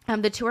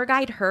 The tour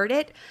guide heard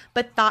it,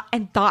 but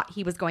thought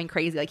he was going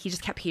crazy. Like he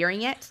just kept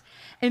hearing it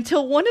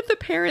until one of the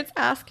parents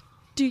asked,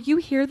 "Do you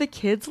hear the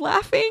kids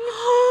laughing?"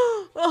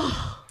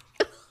 Oh,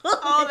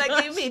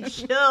 that gave me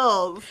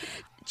chills.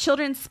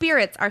 Children's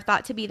spirits are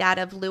thought to be that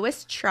of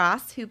Louis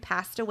Tross, who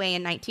passed away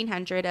in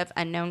 1900 of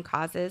unknown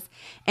causes,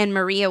 and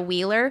Maria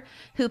Wheeler,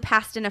 who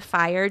passed in a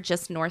fire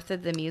just north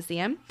of the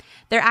museum.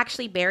 They're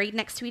actually buried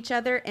next to each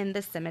other in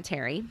the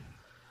cemetery.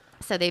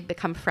 So they've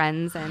become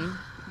friends in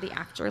the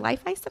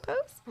afterlife, I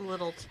suppose.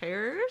 Little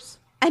terrors.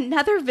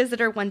 Another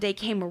visitor one day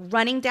came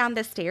running down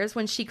the stairs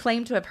when she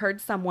claimed to have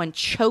heard someone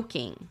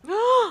choking.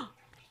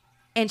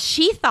 And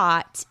she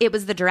thought it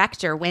was the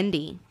director,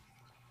 Wendy.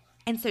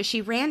 And so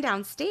she ran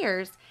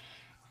downstairs,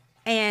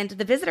 and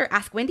the visitor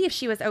asked Wendy if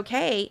she was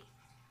okay,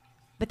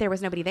 but there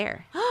was nobody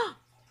there.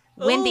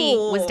 Wendy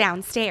was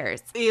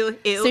downstairs. Ew,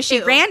 so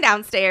she ran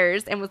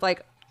downstairs and was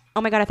like,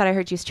 "Oh my God, I thought I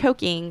heard you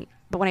choking,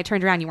 but when I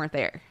turned around, you weren't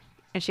there."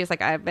 And she was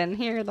like, "I've been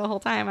here the whole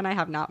time, and I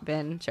have not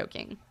been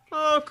choking."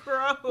 Oh,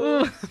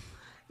 gross.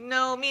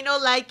 No, me no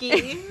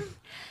likey.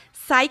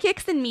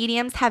 Psychics and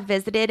mediums have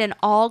visited and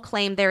all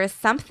claim there is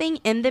something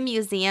in the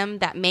museum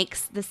that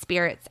makes the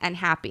spirits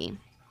unhappy.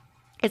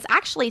 It's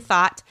actually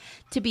thought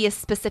to be a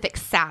specific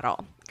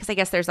saddle because I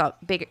guess there's a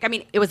big,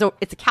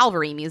 it's a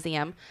cavalry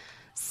museum.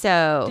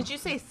 So Did you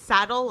say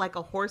saddle, like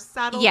a horse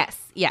saddle?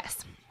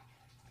 Yes.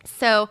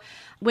 So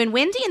when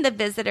Wendy and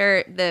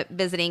the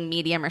visiting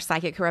medium or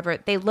psychic, whoever,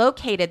 they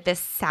located this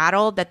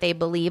saddle that they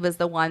believe is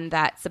the one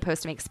that's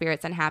supposed to make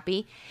spirits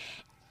unhappy,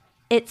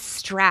 its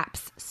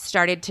straps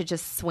started to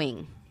just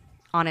swing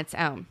on its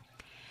own.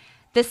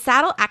 The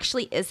saddle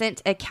actually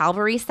isn't a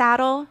cavalry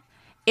saddle.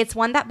 It's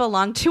one that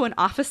belonged to an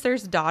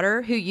officer's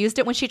daughter who used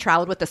it when she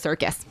traveled with the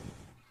circus.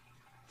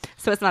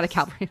 So it's not a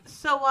cavalry.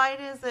 So why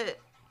does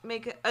it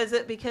make it? Is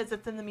it because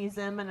it's in the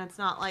museum and it's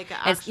not like an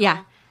actual?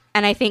 Yeah.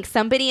 And I think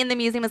somebody in the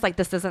museum is like,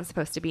 this isn't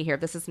supposed to be here.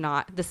 This is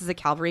a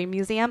cavalry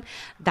museum.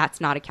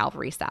 That's not a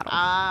cavalry saddle.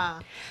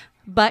 Ah.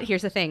 But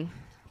here's the thing.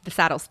 The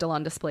saddle's still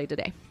on display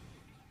today.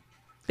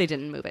 They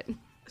didn't move it.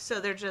 So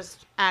they're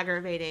just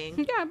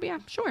aggravating. Yeah,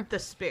 sure. The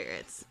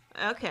spirits.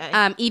 Okay.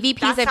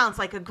 EVPs that sounds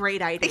like a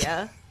great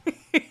idea.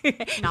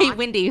 Hey,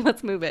 Wendy,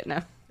 let's move it.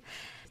 No.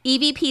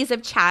 EVPs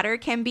of chatter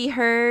can be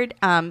heard.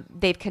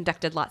 They've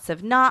conducted lots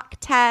of knock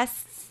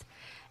tests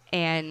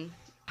and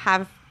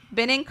have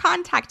been in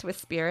contact with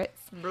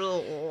spirits.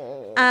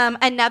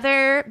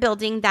 Another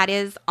building that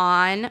is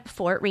on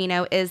Fort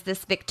Reno is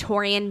this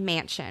Victorian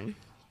mansion.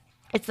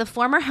 It's the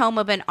former home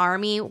of an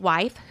Army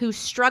wife who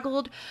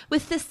struggled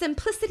with the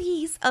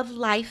simplicities of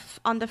life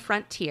on the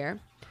frontier.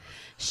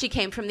 She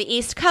came from the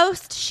East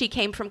Coast. She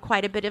came from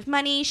quite a bit of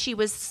money. She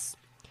was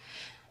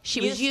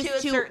used to a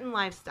certain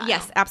lifestyle.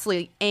 Yes,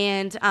 absolutely.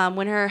 And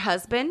when her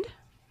husband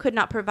could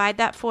not provide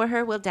that for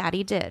her, well,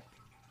 Daddy did.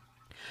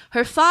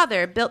 Her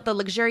father built the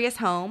luxurious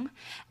home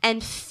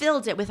and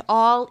filled it with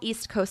all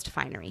East Coast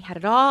finery, had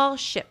it all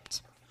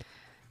shipped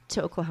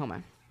to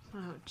Oklahoma.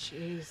 Oh,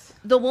 jeez.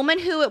 The woman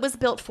who it was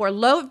built for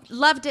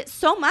loved it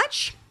so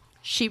much,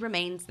 she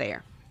remains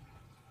there.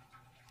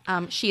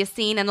 She is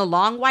seen in a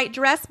long white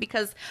dress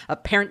because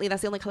apparently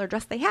that's the only color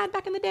dress they had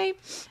back in the day.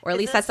 Or at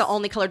least that's the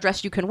only color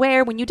dress you can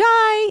wear when you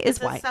die is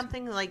white. Is this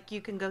something like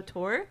you can go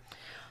tour?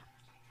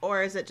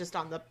 Or is it just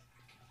on the...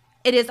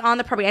 It is on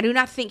the property. I do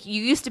not think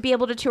you used to be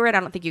able to tour it. I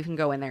don't think you can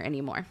go in there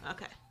anymore.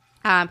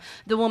 Okay.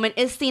 The woman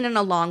is seen in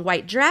a long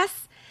white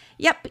dress.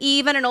 Yep,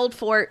 even an old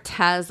fort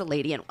has a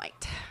lady in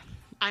white.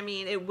 I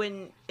mean, it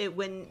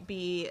wouldn't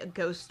be a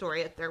ghost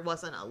story if there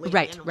wasn't a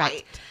lady in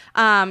white.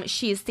 Right.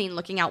 She is seen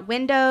looking out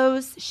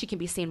windows. She can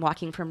be seen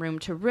walking from room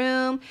to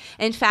room.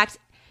 In fact,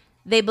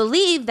 they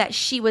believe that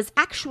she was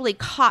actually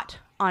caught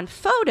on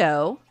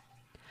photo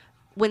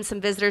when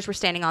some visitors were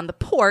standing on the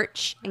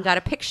porch and got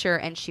a picture,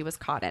 and she was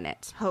caught in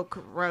it. Oh,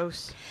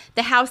 gross.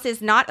 The house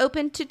is not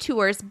open to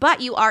tours, but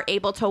you are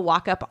able to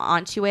walk up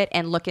onto it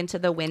and look into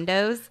the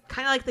windows.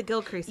 Kind of like the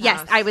Gilcrease house.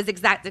 Yes, I was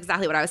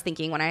exactly what I was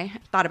thinking when I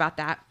thought about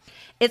that.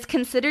 It's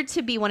considered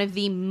to be one of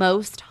the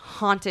most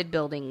haunted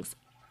buildings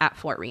at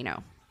Fort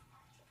Reno.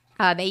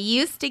 They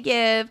used to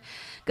give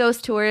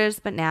ghost tours,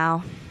 but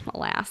now,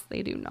 alas,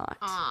 they do not.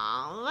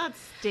 Aw, that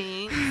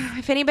stinks.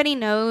 If anybody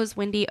knows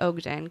Wendy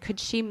Ogden, could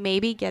she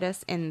maybe get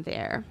us in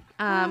there?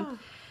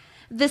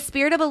 The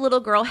spirit of a little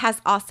girl has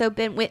also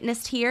been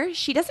witnessed here.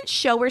 She doesn't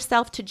show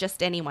herself to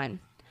just anyone.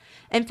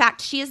 In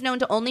fact, she is known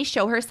to only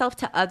show herself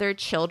to other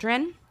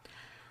children.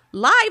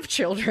 Live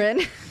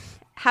children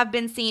have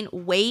been seen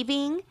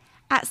waving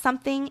at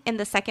something in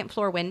the second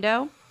floor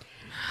window.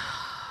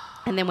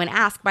 And then when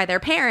asked by their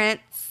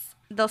parents,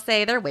 they'll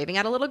say they're waving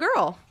at a little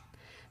girl.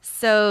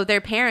 So their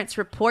parents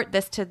report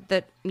this to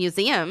the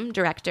museum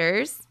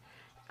directors,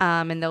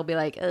 and they'll be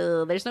like,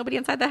 oh, there's nobody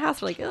inside the house.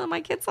 They're like, oh,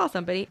 my kid saw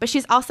somebody. But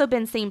she's also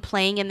been seen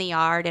playing in the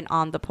yard and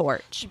on the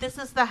porch. This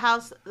is the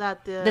house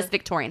that This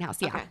Victorian house,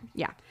 yeah. Okay.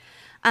 Yeah.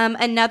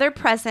 Another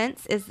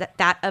presence is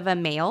that of a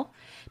male.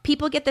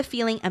 People get the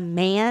feeling a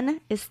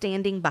man is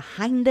standing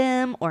behind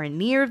them or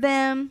near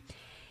them.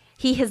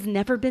 He has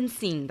never been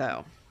seen,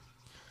 though.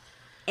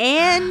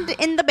 And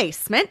in the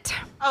basement.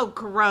 Oh,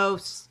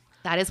 gross.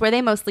 That is where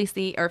they mostly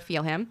see or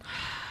feel him.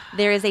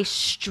 There is a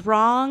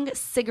strong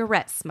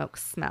cigarette smoke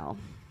smell.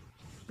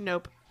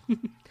 Nope.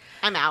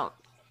 I'm out.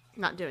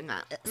 Not doing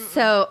that.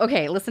 So,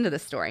 okay, listen to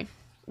this story.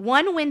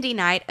 One windy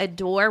night, a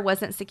door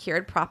wasn't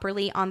secured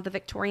properly on the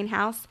Victorian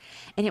house,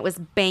 and it was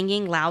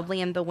banging loudly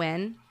in the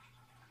wind.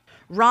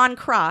 Ron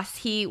Cross,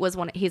 he's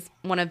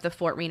one of the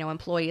Fort Reno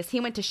employees. He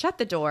went to shut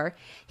the door.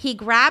 He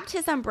grabbed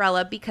his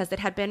umbrella because it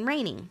had been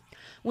raining.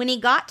 When he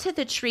got to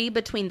the tree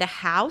between the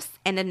house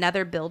and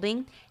another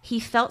building, he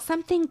felt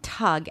something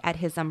tug at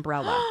his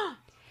umbrella.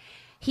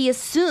 He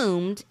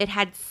assumed it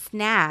had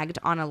snagged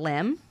on a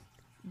limb,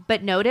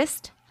 but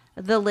noticed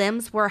the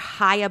limbs were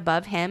high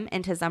above him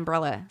and his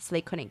umbrella, so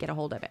they couldn't get a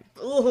hold of it.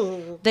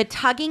 Ooh. The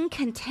tugging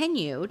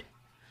continued,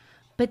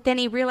 but then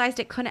he realized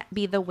it couldn't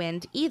be the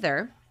wind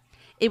either.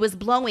 It was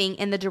blowing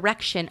in the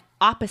direction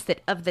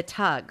opposite of the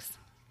tugs.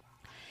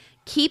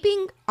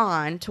 Keeping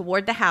on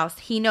toward the house,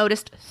 he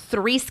noticed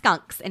 3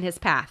 skunks in his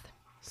path.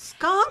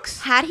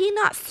 Skunks? Had he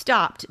not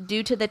stopped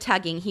due to the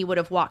tugging, he would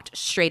have walked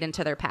straight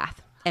into their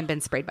path and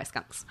been sprayed by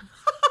skunks.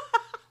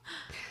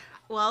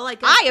 Well,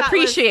 I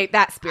appreciate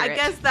that spirit. I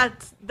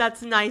guess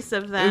that's nice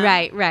of them.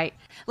 Right.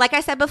 Like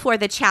I said before,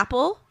 the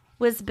chapel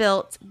was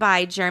built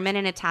by German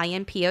and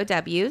Italian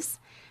POWs.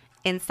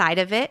 Inside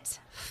of it,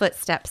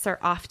 footsteps are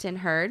often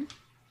heard.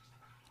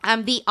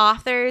 The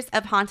authors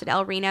of Haunted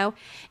El Reno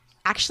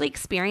actually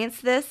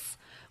experienced this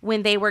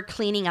when they were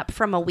cleaning up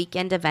from a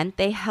weekend event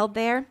they held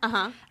there.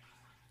 Uh-huh.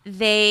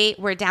 They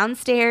were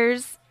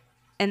downstairs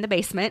in the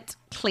basement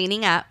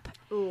cleaning up.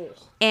 Ooh.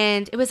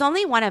 And it was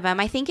only one of them.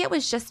 I think it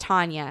was just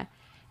Tanya.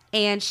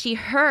 And she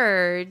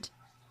heard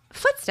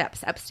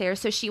footsteps upstairs.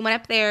 So she went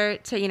up there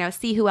to,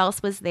 see who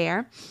else was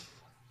there.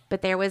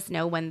 But there was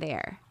no one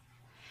there.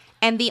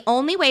 And the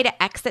only way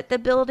to exit the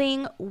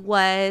building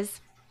was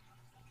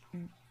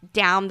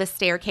down the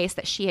staircase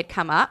that she had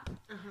come up.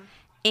 Uh-huh.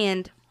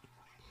 And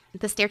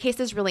the staircase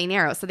is really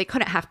narrow, so they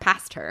couldn't have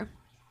passed her.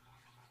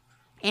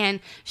 And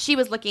she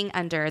was looking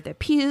under the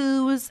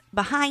pews,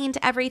 behind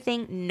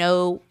everything.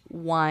 No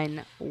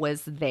one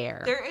was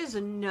there. There is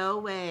no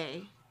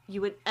way you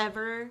would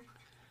ever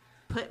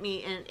put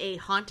me in a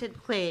haunted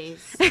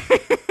place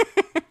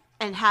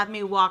and have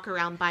me walk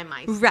around by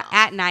myself.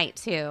 At night,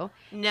 too.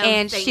 No,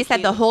 and she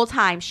said the whole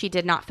time she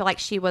did not feel like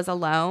she was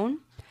alone,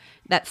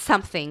 that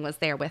something was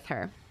there with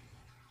her.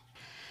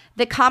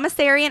 The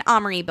commissary and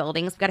armory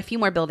buildings, we've got a few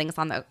more buildings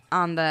on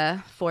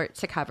the fort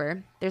to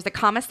cover. There's the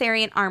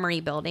commissary and armory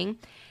building.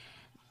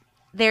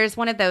 There's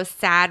one of those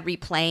sad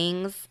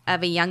replayings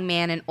of a young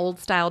man in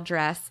old-style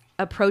dress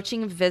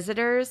approaching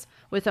visitors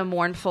with a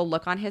mournful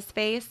look on his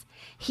face.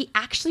 He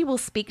actually will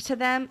speak to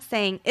them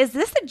saying, "Is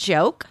this a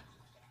joke?"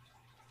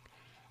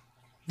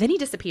 Then he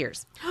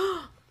disappears.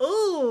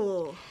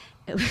 Ooh.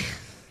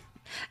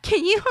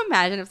 Can you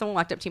imagine if someone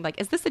walked up to you like,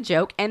 "Is this a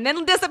joke?" and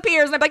then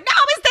disappears, and I'm like, "No,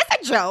 is this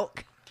a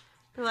joke?"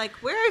 They're like,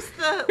 where's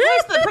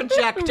the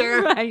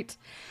projector? Right.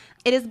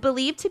 It is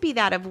believed to be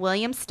that of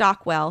William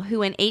Stockwell,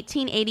 who in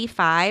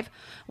 1885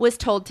 was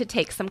told to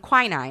take some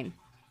quinine.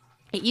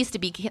 It used to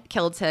be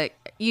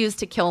used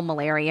to kill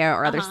malaria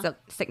or other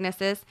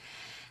sicknesses,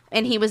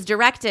 and he was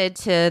directed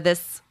to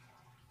this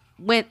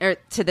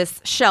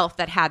shelf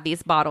that had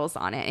these bottles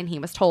on it, and he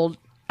was told,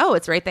 "Oh,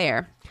 it's right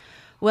there."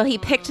 Well, he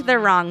picked the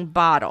wrong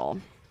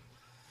bottle.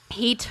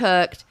 He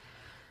took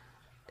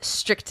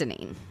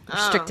strychnine.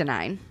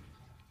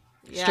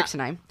 Yeah.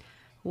 Strychnine,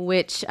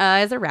 which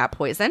is a rat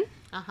poison.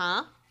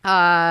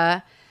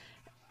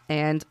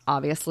 And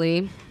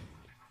obviously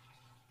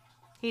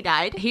he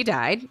died.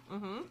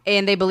 Mm-hmm.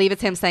 And they believe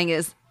it's him saying,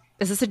 is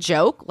this a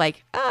joke?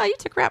 Like, you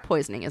took rat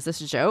poisoning. Is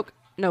this a joke?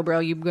 No, bro,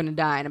 you're going to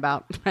die in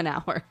about an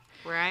hour.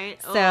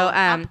 Right. So,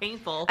 how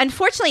painful.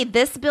 Unfortunately,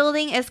 this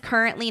building is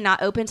currently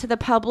not open to the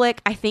public.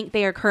 I think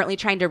they are currently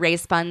trying to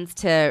raise funds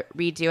to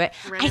redo it.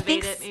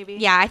 Renovate it, maybe?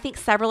 Yeah, I think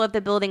several of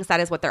the buildings, that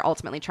is what they're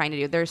ultimately trying to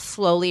do. They're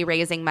slowly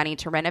raising money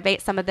to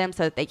renovate some of them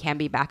so that they can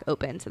be back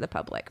open to the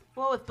public.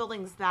 Well, with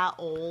buildings that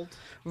old.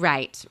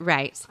 Right.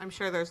 I'm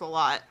sure there's a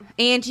lot.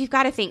 And you've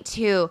got to think,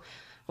 too,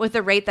 with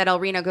the rate that El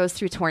Reno goes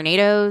through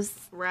tornadoes,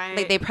 right?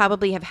 Like they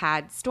probably have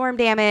had storm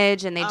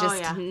damage, and they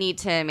just need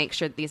to make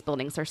sure that these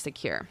buildings are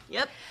secure.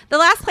 Yep. The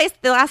last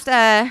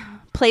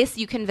place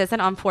you can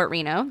visit on Fort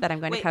Reno that I'm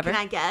going to cover. Can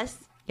I guess?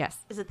 Yes.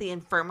 Is it the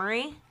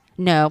infirmary?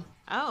 No.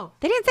 Oh.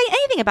 They didn't say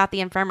anything about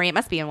the infirmary. It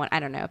must be in one. I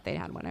don't know if they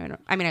had one.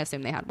 I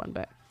assume they had one,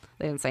 but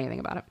they didn't say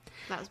anything about it.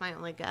 That was my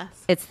only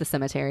guess. It's the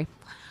cemetery.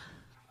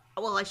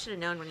 Well, I should have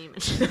known when you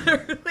mentioned it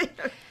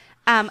earlier.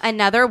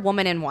 Another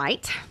woman in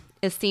white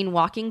is seen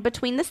walking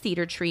between the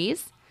cedar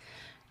trees.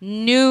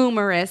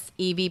 Numerous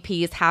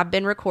EVPs have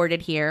been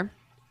recorded here.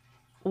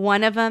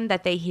 One of them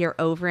that they hear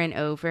over and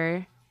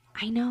over,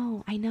 I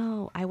know,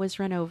 I was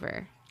run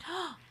over.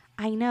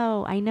 I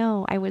know,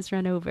 I was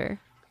run over.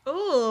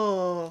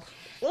 Ooh.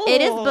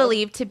 It is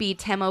believed to be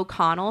Tim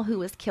O'Connell, who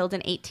was killed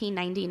in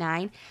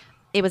 1899.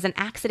 It was an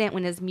accident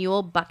when his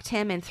mule bucked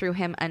him and threw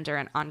him under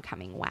an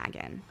oncoming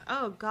wagon.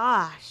 Oh,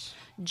 gosh.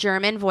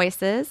 German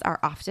voices are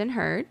often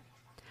heard.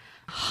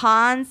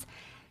 Hans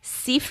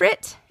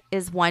Seifert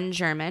is one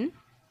German.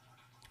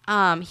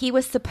 He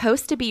was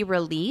supposed to be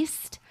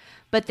released,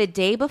 but the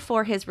day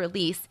before his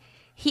release,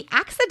 he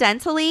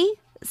accidentally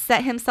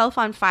set himself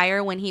on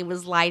fire when he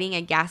was lighting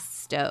a gas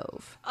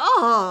stove.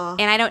 Oh.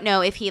 And I don't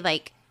know if he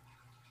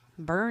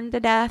burned to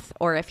death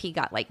or if he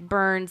got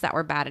burns that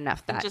were bad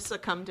enough that he just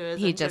succumbed to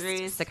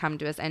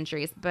his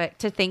injuries. But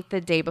to think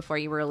the day before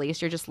you were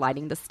released, you're just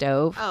lighting the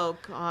stove. Oh,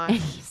 God. And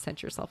you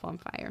set yourself on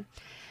fire.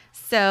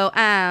 So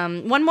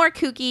one more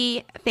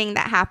kooky thing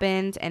that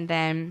happened, and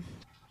then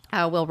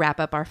we'll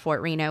wrap up our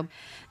Fort Reno.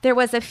 There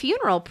was a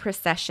funeral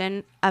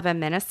procession of a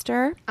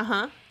minister,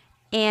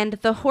 and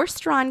the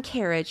horse-drawn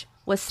carriage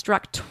was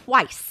struck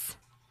twice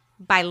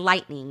by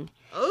lightning,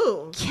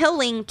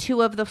 killing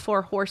 2 of the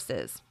 4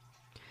 horses.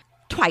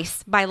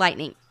 Twice by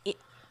lightning.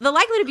 The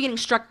likelihood of getting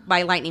struck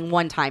by lightning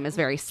one time is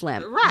very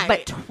slim. Right.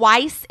 But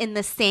twice in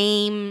the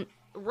same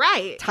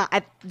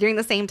during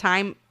the same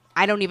time,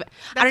 I don't even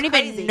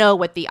know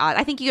what the odds.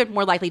 I think you're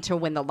more likely to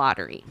win the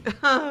lottery.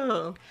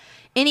 Oh.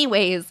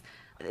 Anyways,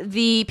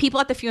 the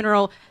people at the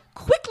funeral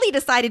quickly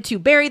decided to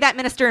bury that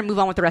minister and move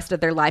on with the rest of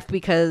their life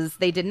because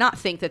they did not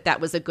think that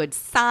was a good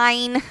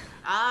sign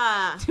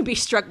to be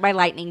struck by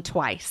lightning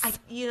twice.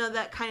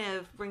 That kind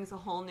of brings a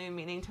whole new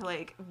meaning to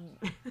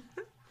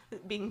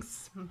being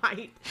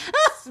smitten,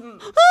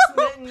 Smote.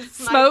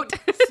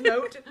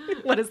 smote.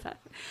 What is that?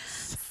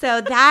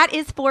 So that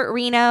is Fort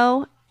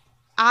Reno.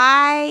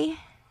 I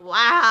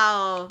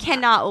Wow.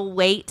 cannot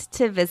wait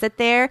to visit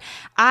there.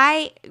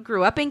 I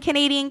grew up in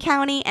Canadian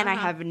County, and I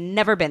have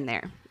never been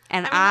there.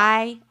 And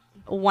I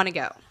want to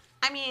go.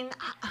 I mean,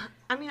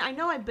 I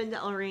know I've been to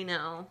El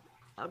Reno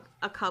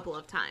a couple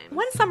of times.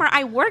 One summer,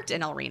 I worked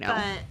in El Reno.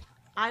 But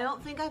I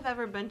don't think I've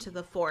ever been to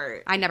the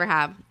fort. I never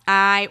have.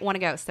 I want to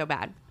go so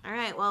bad. All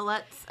right, well,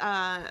 let's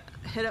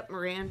hit up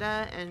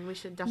Miranda, and we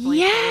should definitely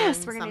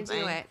Yes, plan we're going to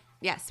something. do it.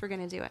 Yes, we're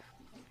going to do it.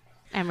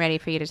 I'm ready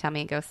for you to tell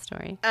me a ghost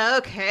story.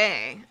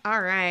 Okay.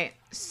 All right.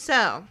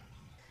 So,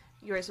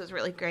 yours was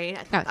really great.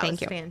 I thought that thank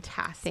was you.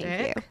 fantastic.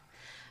 Thank you.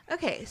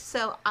 Okay,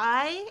 so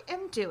I'm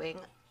feeling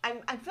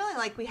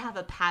like we have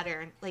a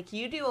pattern. Like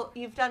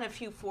you've done a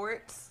few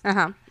forts,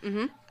 Uh-huh.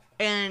 Mm-hmm.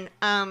 and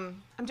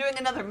I'm doing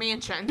another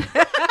mansion.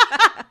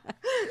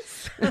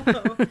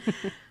 So,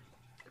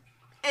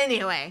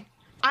 anyway,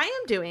 I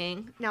am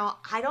doing now.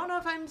 I don't know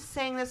if I'm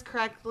saying this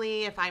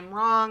correctly. If I'm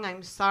wrong,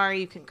 I'm sorry.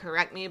 You can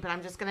correct me, but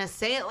I'm just gonna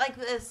say it like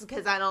this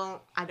because I don't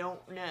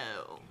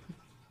know.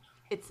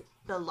 It's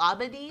the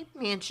Labadie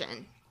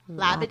Mansion.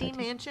 Labadie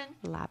Mansion.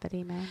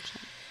 Labadie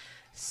Mansion.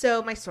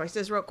 So my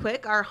sources real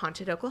quick are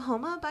Haunted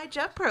Oklahoma by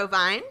Jeff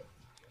Provine,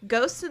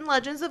 Ghosts and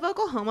Legends of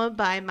Oklahoma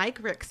by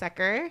Mike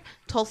Ricksecker,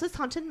 Tulsa's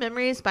Haunted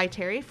Memories by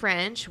Terry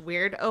French,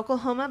 Weird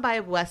Oklahoma by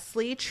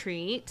Wesley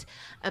Treat,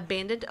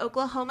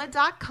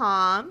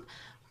 AbandonedOklahoma.com,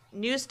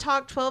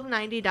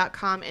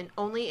 NewsTalk1290.com, and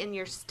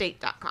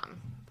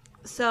OnlyInYourState.com.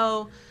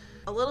 So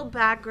a little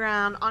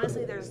background.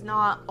 Honestly, there's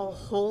not a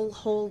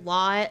whole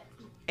lot,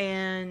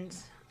 and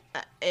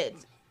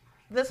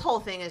this whole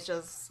thing is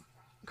just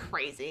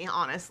crazy,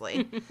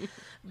 honestly.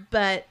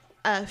 But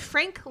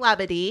Frank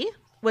Labadie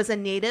was a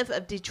native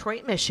of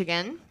Detroit,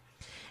 Michigan.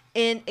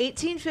 In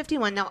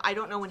 1851, now I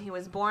don't know when he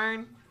was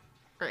born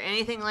or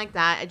anything like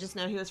that. I just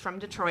know he was from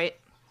Detroit.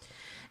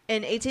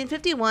 In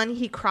 1851,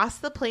 he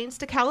crossed the plains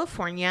to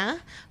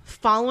California,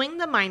 following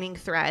the mining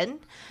thread,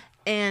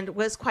 and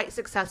was quite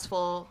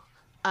successful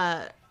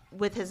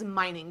with his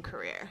mining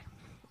career.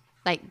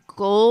 Like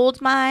gold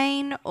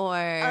mine or...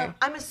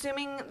 I'm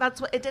assuming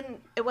that's what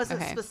it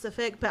wasn't Okay.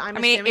 specific, but I'm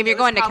I mean, assuming if you're it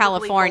was going to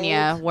probably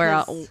California, gold,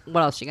 where 'cause-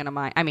 what else are you going to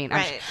mine? I mean,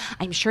 Right.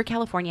 I'm sure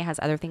California has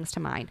other things to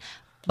mine,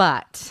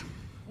 but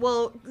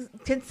Well,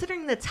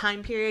 considering the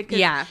time period, 'cause,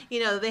 Yeah.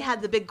 they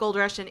had the big gold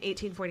rush in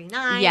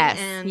 1849. Yes,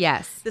 and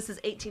yes. This is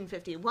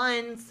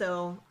 1851,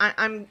 so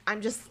I'm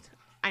just,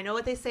 I know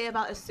what they say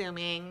about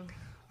assuming,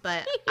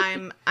 but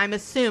I'm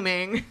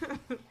assuming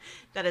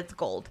that it's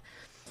gold.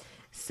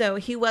 So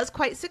he was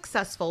quite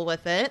successful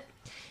with it.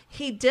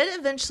 He did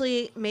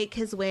eventually make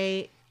his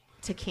way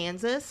to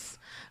Kansas,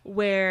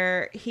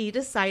 where he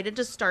decided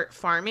to start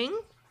farming.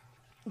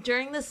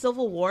 During the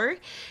Civil War,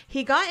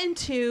 he got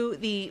into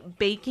the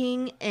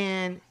baking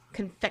and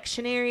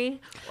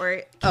confectionery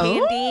or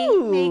candy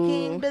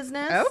making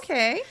business.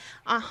 Okay.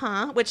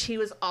 Which he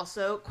was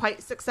also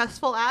quite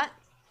successful at.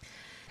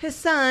 His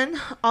son,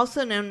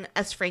 also known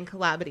as Frank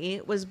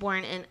Labadie, was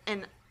born in,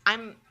 and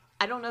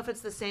I don't know if it's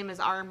the same as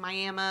our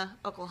Miami,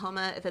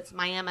 Oklahoma, if it's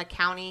Miami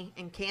County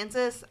in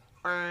Kansas,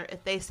 or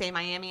if they say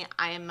Miami,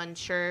 I am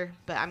unsure,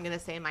 but I'm going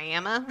to say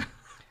Miami.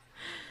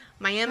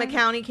 Miami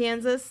County,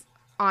 Kansas,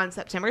 on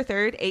September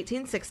 3rd,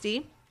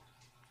 1860.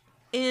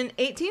 In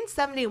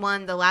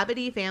 1871, the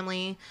Labadie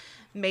family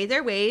made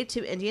their way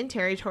to Indian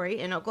Territory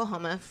in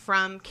Oklahoma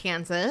from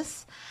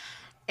Kansas,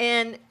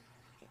 and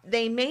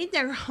they made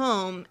their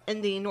home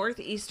in the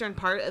northeastern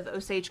part of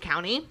Osage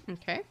County.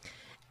 Okay.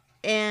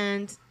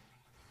 And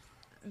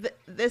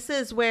this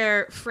is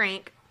where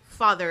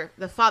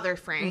the father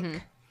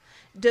Frank,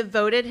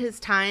 devoted his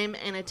time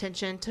and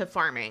attention to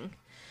farming,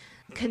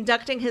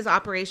 conducting his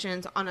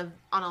operations on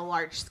a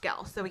large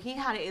scale. So he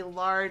had a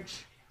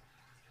large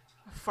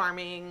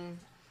farming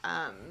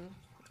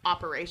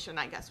operation,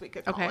 I guess we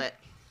could call it.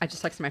 I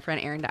just texted my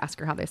friend Erin to ask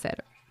her how they said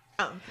it.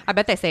 Oh, I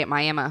bet they say it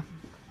Miami.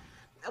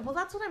 well,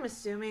 that's what I'm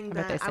assuming.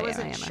 bet they That I say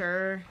wasn't Miami.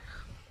 sure.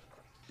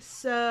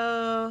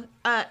 So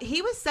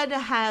he was said to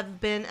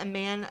have been a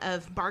man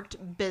of marked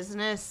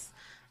business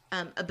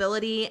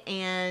ability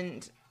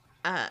and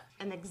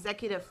an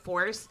executive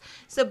force.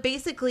 So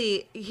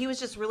basically, he was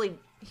just really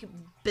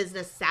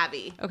business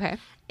savvy. Okay.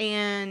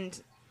 And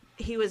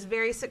he was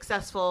very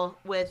successful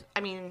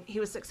he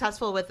was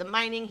successful with the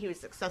mining. He was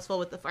successful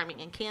with the farming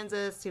in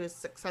Kansas. He was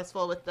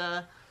successful with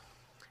the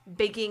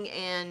baking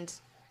and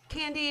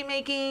candy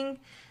making.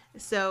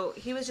 So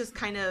he was just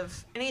kind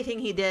of, anything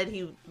he did,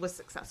 he was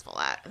successful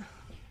at.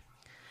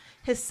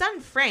 His son,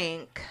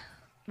 Frank,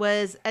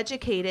 was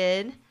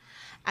educated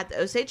at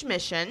the Osage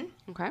Mission.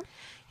 Okay.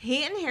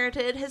 He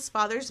inherited his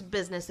father's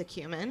business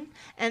acumen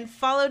and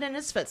followed in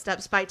his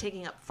footsteps by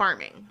taking up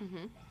farming.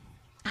 Mm-hmm.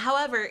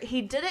 However,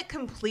 he did it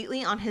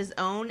completely on his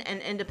own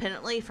and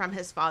independently from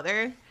his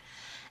father.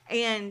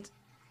 And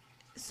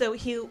so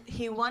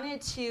he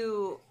wanted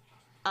to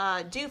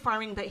do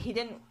farming, but he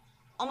didn't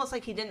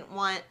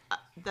want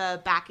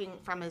the backing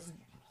from his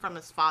from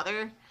his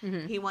father.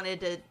 Mm-hmm. He wanted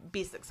to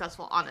be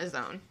successful on his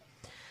own.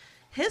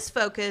 His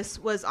focus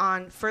was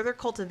on further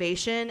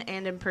cultivation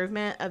and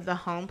improvement of the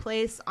home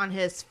place on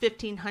his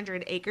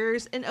 1,500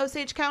 acres in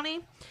Osage County.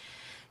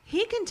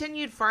 He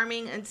continued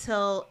farming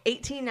until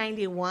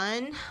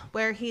 1891,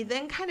 where he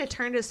then kind of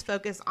turned his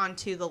focus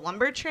onto the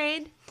lumber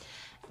trade,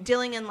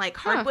 dealing in like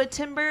hardwood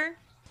timber.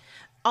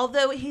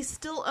 Although he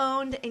still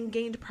owned and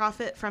gained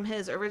profit from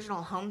his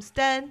original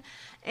homestead,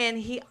 and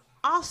he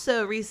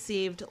also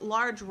received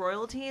large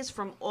royalties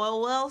from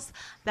oil wells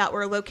that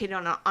were located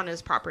on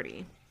his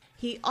property.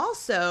 He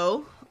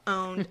also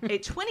owned a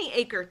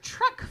 20-acre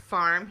truck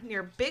farm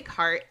near Big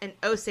Heart in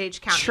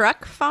Osage County.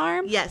 Truck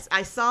farm? Yes,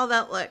 I saw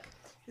that. Look.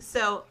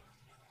 So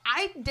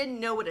I didn't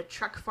know what a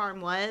truck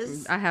farm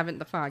was. I haven't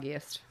the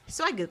foggiest.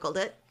 So I Googled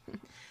it.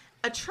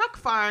 A truck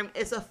farm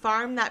is a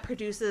farm that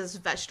produces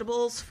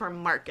vegetables for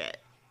market.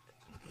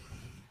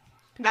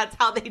 That's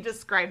how they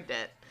described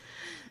it.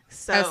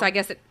 So I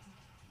guess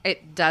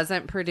it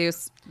doesn't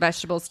produce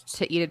vegetables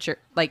to eat at your,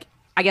 like,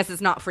 I guess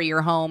it's not for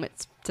your home.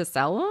 It's to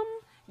sell them?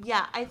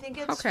 yeah, I think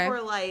it's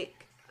for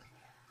like,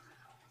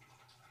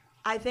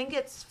 I think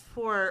it's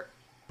for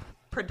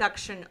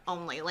production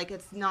only. Like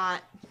it's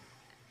not,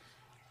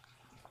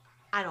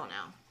 I don't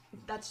know.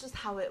 That's just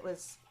how it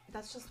was.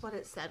 That's just what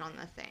it said on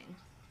the thing.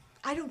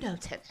 I don't know,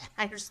 Tim.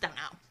 I just don't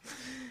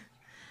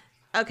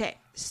know. Okay,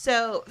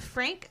 so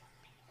Frank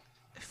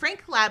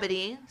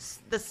Labadie,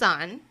 the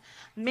son,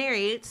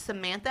 married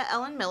Samantha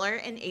Ellen Miller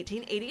in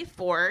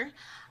 1884.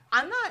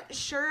 I'm not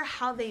sure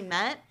how they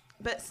met,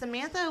 but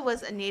Samantha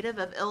was a native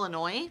of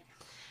Illinois,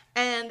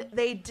 and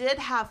they did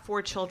have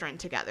 4 children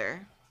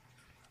together.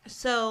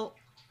 So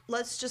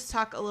let's just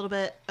talk a little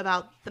bit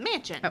about the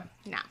mansion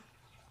now.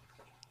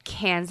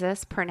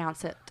 Kansas,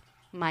 pronounce it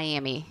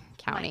Miami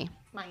County.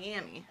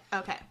 Miami.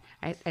 Okay.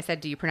 I said,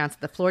 do you pronounce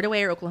it the Florida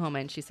way or Oklahoma?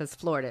 And she says,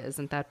 Florida.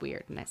 Isn't that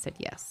weird? And I said,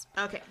 yes.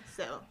 Okay,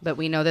 so. But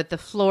we know that the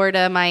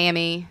Florida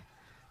Miami,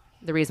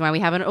 the reason why we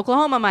have an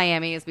Oklahoma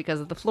Miami is because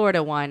of the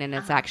Florida one. And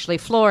it's actually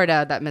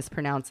Florida that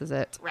mispronounces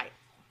it. Right.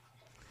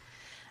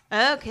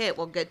 Okay,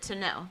 well, good to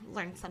know.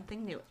 Learn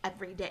something new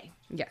every day.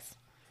 Yes.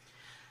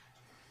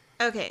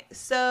 Okay,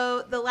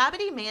 so the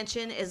Labadie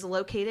Mansion is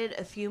located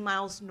a few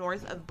miles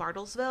north of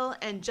Bartlesville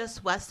and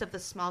just west of the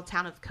small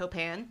town of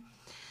Copan.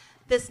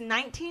 This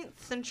 19th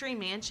century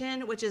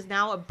mansion, which is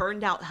now a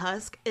burned out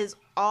husk, is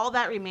all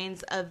that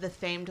remains of the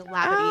famed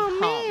Labadie home.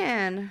 Oh,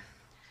 man.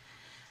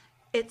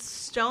 Its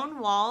stone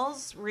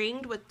walls,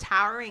 ringed with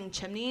towering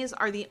chimneys,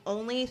 are the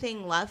only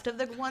thing left of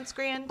the once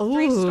grand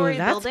 3-story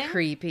building. That's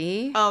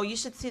creepy. Oh, you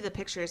should see the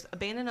pictures.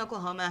 Abandoned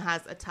Oklahoma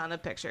has a ton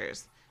of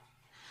pictures.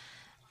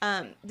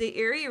 The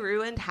eerie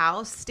ruined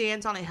house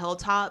stands on a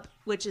hilltop,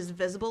 which is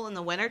visible in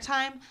the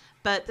wintertime,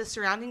 but the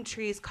surrounding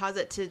trees cause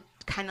it to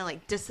kind of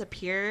like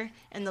disappear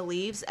in the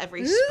leaves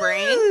every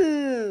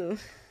spring.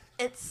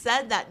 It's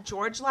said that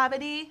George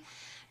Labadie,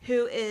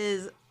 who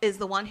is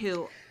the one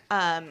who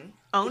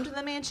owned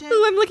the mansion.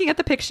 Oh, I'm looking at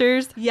the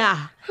pictures.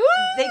 Yeah.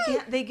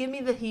 They give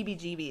me the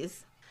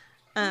heebie-jeebies.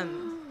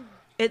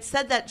 It's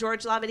said that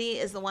George Labadie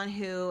is the one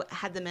who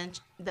had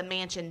the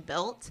mansion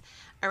built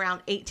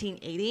around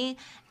 1880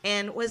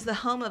 and was the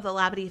home of the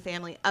Labadie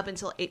family up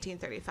until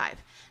 1835.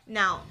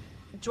 Now,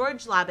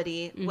 George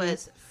Labadie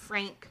was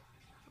Frank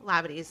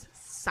Labadie's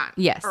son.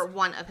 Yes. Or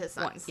one of his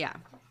sons. Yeah.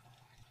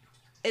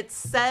 It's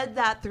said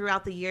that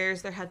throughout the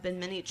years, there have been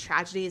many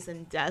tragedies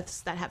and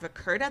deaths that have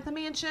occurred at the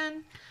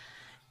mansion.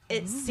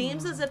 It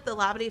seems as if the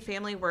Labadie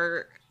family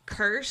were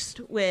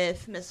cursed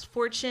with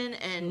misfortune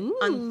and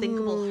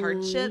unthinkable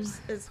hardships,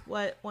 is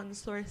what one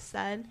source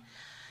said.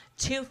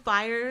 2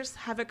 fires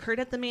have occurred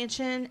at the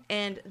mansion,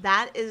 and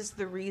that is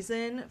the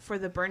reason for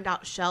the burned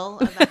out shell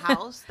of the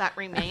house that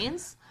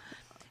remains,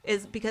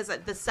 is because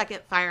the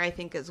second fire, I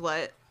think, is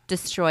what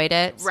destroyed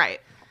it.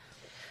 Right.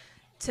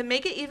 To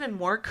make it even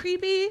more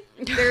creepy,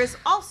 there is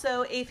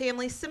also a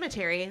family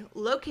cemetery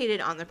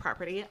located on the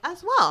property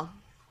as well.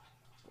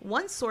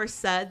 One source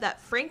said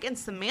that Frank and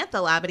Samantha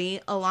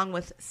Labadie, along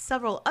with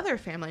several other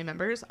family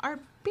members, are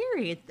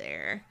buried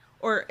there.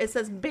 Or it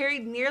says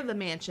buried near the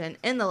mansion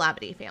in the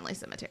Labadie family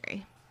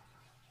cemetery.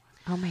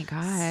 Oh my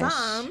gosh.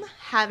 Some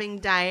having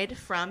died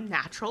from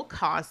natural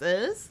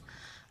causes,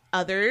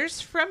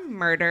 others from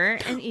murder,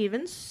 and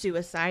even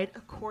suicide,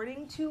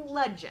 according to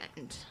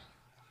legend.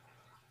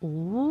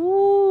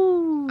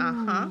 Ooh.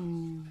 Uh-huh.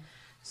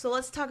 So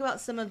let's talk about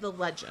some of the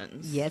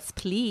legends. Yes,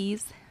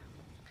 please.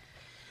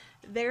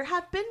 There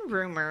have been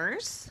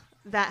rumors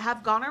that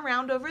have gone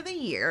around over the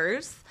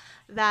years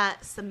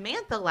that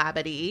Samantha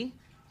Labadie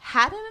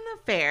had an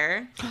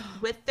affair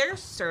with their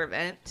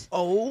servant.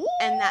 Oh.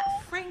 And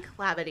that Frank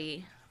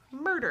Labadie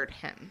murdered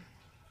him.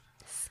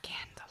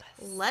 Scandalous.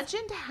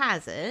 Legend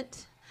has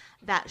it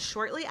that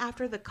shortly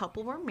after the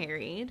couple were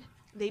married,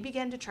 they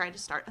began to try to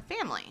start a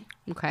family.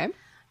 Okay.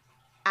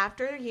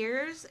 After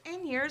years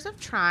and years of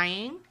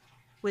trying,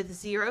 with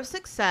 0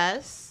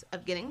 success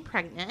of getting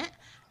pregnant,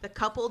 the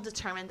couple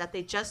determined that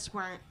they just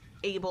weren't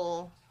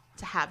able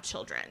to have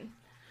children.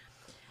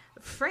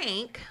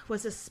 Frank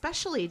was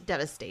especially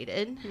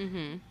devastated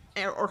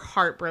or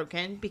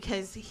heartbroken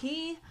because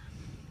he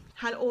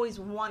had always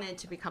wanted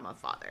to become a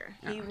father.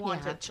 He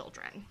wanted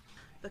children.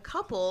 The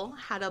couple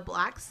had a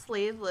black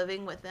slave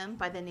living with them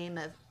by the name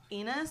of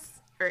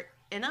Enos.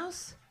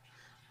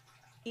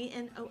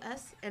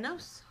 E-N-O-S?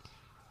 Enos?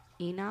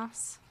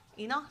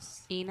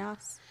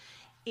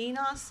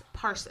 Enos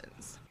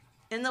Parsons.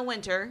 In the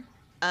winter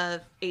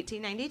of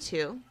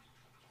 1892,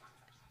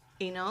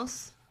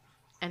 Enos,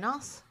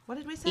 what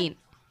did we say?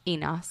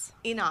 Enos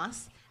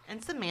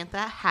and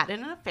Samantha had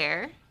an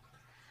affair,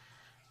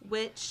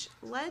 which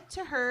led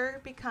to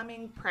her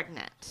becoming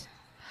pregnant.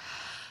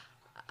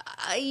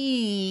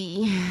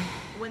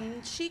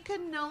 When she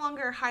could no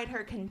longer hide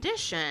her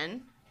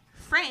condition,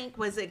 Frank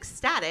was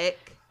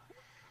ecstatic,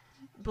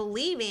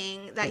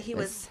 believing that she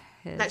was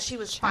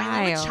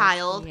finally a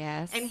child,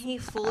 yes. and he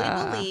fully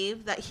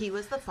believed that he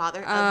was the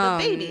father of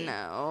the baby.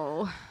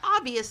 No.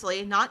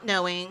 Obviously, not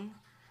knowing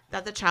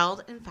that the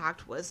child, in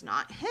fact, was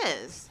not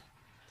his.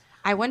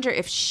 I wonder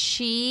if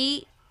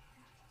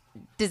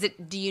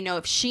do you know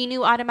if she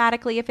knew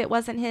automatically if it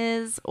wasn't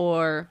his,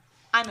 or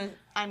I'm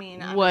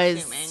was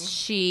assuming.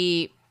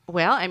 she,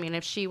 well, I mean,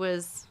 if she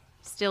was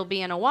still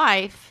being a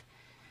wife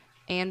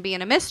and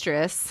being a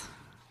mistress,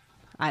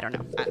 I don't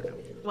know.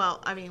 Well,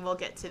 I mean, we'll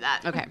get to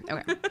that. Okay.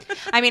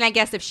 I mean, I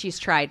guess if she's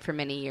tried for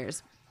many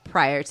years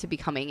prior to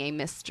becoming a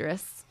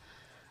mistress,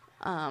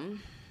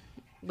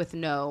 with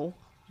no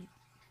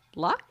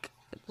luck?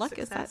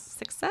 Success? Is that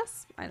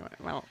success? I don't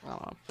know.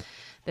 Well,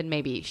 then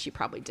maybe she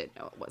probably did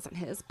know it wasn't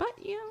his, but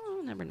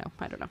you'll never know.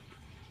 I don't know.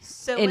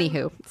 So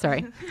anywho,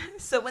 sorry.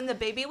 So when the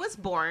baby was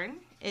born,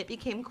 it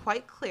became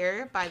quite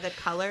clear by the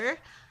color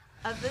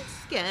of its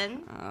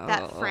skin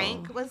that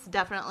Frank was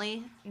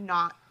definitely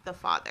not the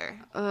father.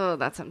 Oh,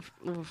 that's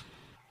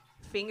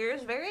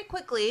Fingers very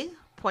quickly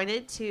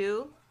pointed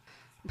to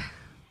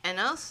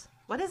Enos.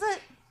 What is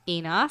it?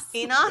 Enos.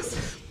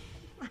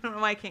 I don't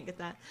know why I can't get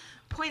that.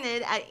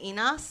 Pointed at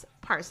Enos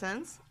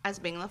Parsons as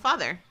being the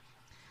father.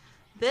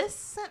 This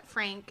sent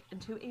Frank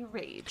into a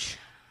rage.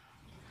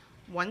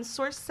 One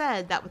source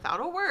said that without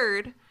a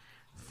word,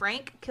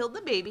 Frank killed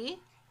the baby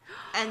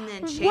and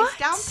then chased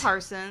down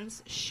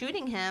Parsons,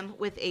 shooting him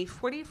with a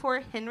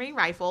 .44 Henry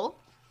rifle.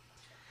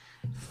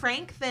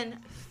 Frank then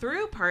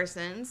threw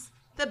Parsons,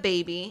 the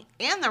baby,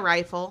 and the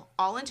rifle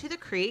all into the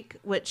creek,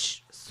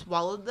 which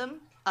swallowed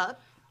them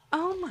up.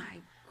 Oh, my.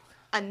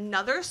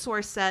 Another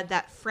source said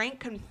that Frank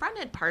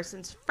confronted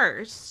Parsons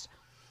first,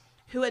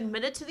 who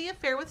admitted to the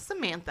affair with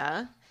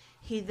Samantha.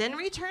 He then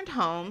returned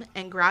home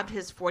and grabbed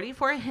his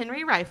 .44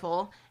 Henry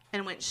rifle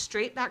and went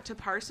straight back to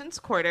Parsons'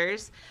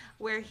 quarters,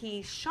 where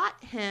he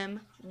shot him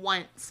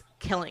once,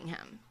 killing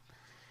him.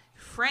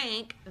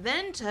 Frank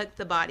then took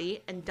the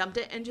body and dumped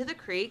it into the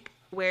creek,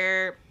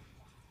 where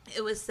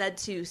it was said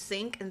to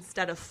sink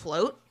instead of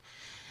float.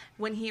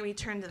 When he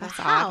returned to the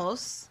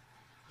house,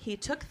 he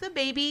took the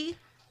baby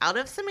out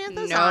of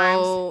Samantha's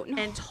arms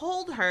and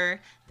told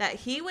her that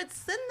he would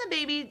send the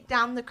baby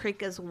down the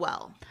creek as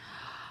well.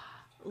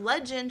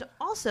 Legend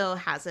also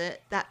has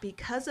it that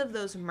because of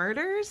those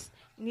murders,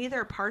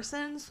 neither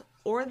Parsons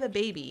or the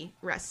baby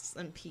rests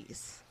in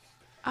peace.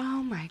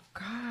 Oh my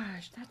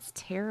gosh, that's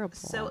terrible.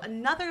 So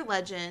another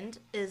legend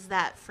is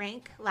that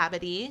Frank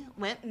Labadie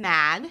went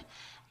mad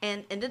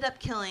and ended up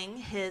killing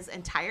his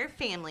entire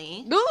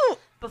family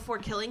before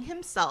killing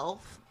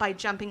himself by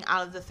jumping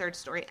out of the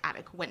third-story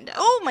attic window.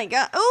 Oh my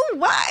God. Oh,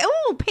 why?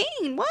 Oh,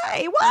 pain.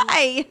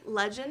 Why?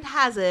 Legend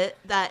has it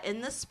that in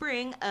the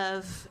spring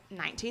of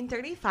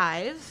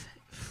 1935,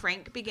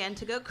 Frank began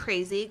to go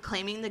crazy,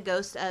 claiming the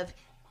ghost of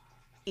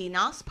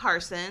Enos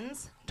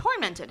Parsons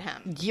tormented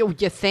him. You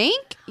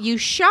think? You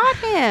shot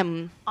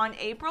him. On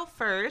April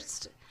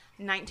 1st,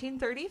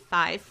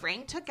 1935,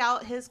 Frank took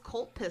out his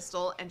Colt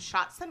pistol and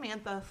shot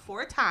Samantha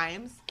 4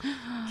 times,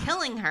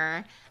 killing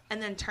her, and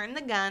then turned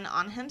the gun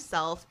on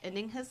himself,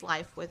 ending his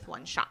life with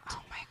 1 shot.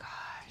 Oh my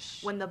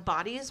gosh. When the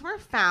bodies were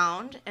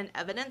found and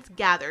evidence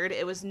gathered,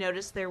 it was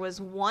noticed there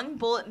was 1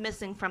 bullet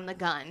missing from the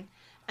gun,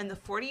 and the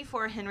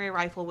 .44 Henry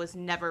rifle was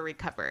never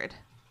recovered.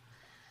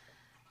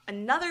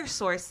 Another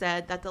source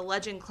said that the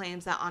legend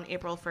claims that on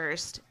April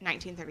 1st,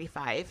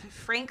 1935,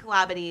 Frank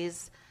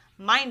Labadie's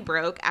mind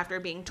broke after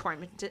being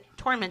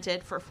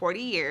tormented for 40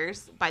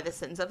 years by the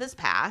sins of his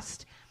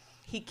past.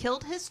 He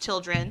killed his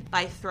children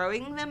by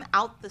throwing them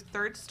out the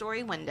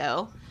 3rd-story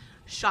window,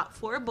 shot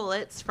 4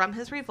 bullets from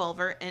his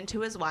revolver into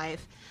his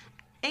wife,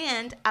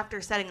 and after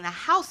setting the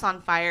house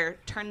on fire,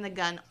 turned the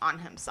gun on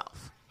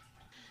himself.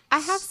 I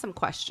have some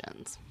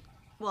questions.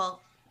 Well,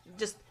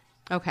 just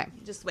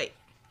wait.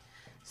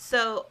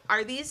 So,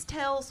 are these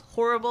tales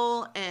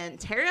horrible and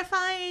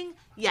terrifying?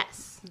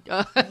 Yes.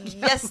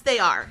 Yes, they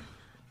are.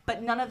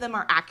 But none of them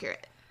are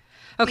accurate.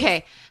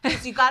 Okay.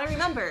 Because you got to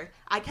remember,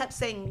 I kept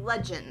saying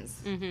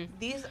legends. Mm-hmm.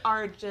 These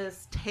are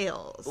just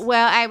tales.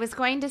 Well, I was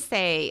going to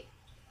say,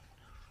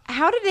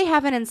 how did they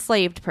have an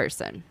enslaved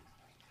person?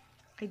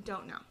 I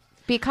don't know.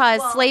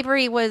 Because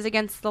slavery was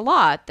against the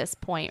law at this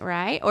point,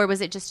 right? Or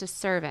was it just a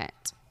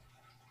servant?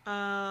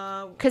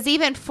 Because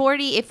even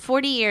 40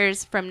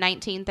 years from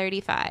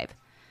 1935,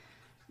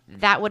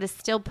 that would have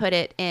still put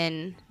it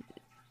in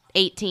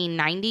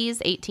 1890s,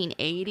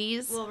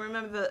 1880s. Well,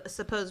 remember the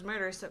supposed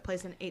murders took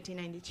place in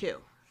 1892.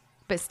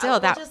 But still,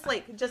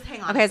 just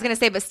hang on. Okay, I was going to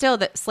say, but still,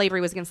 that slavery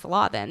was against the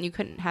law then. You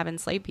couldn't have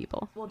enslaved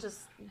people. We'll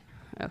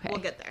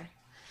get there.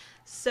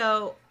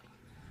 So,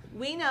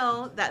 we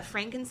know that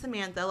Frank and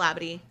Samantha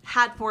Labadie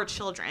had 4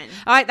 children.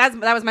 All right, that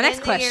was my next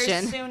in the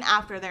question. years soon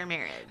after their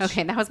marriage.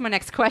 Okay, that was my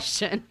next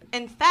question.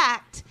 In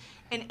fact,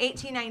 in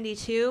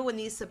 1892, when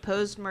these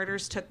supposed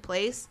murders took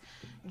place,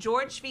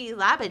 George V.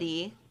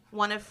 Labadie,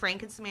 one of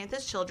Frank and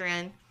Samantha's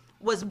children,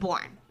 was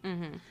born.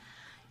 Mm-hmm.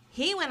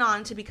 He went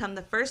on to become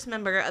the first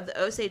member of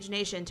the Osage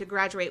Nation to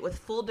graduate with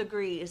full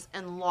degrees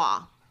in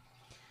law.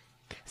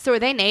 So are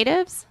they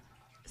natives?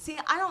 See,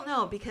 I don't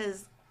know,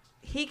 because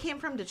he came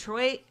from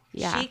Detroit.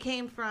 Yeah. She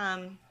came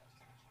from,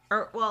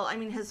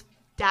 his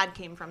dad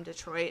came from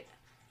Detroit.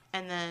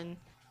 And then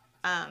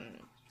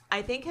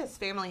I think his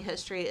family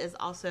history is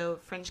also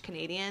French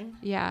Canadian.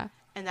 Yeah.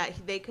 And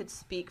that they could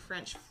speak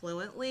French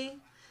fluently.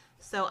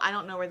 So I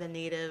don't know where the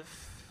native...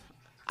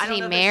 Did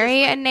he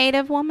marry a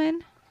native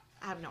woman?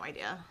 I have no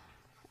idea.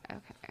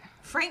 Okay.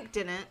 Frank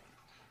didn't.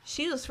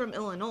 She was from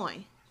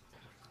Illinois.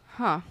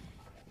 Huh.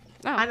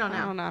 Oh, I don't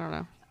know. I don't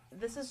know.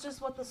 This is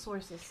just what the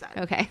sources said.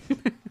 Okay.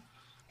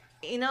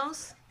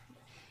 Enos,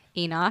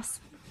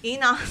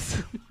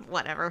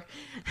 whatever.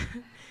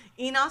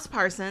 Enos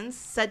Parsons,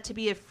 said to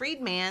be a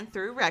freedman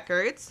through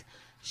records,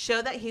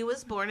 show that he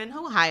was born in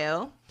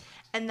Ohio,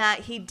 and that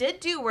he did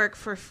do work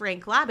for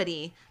Frank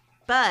Labadie,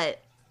 but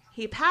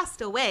he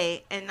passed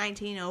away in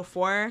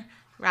 1904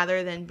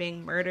 rather than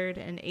being murdered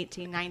in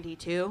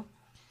 1892.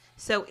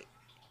 So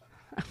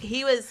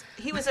he was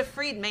a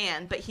freed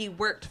man, but he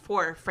worked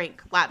for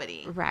Frank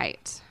Labadie.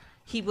 Right.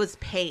 He was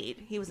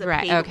paid. He was a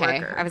right. paid Okay.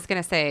 worker. I was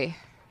going to say,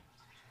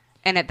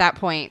 and at that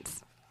point,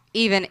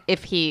 even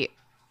if he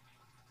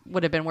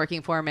would have been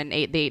working for him in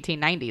the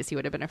 1890s, he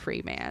would have been a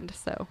free man.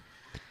 So,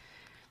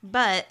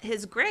 but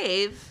his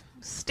grave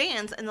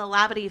stands in the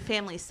Labadie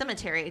family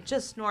cemetery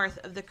just north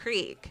of the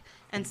creek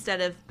instead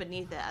of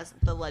beneath it, as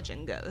the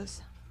legend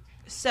goes.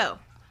 So,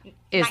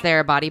 is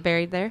there a body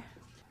buried there?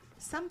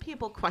 Some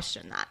people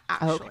question that,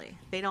 actually. Okay.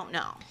 They don't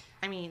know.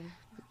 I mean...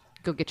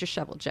 Go get your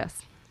shovel,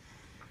 Jess.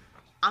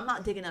 I'm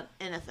not digging up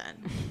anything.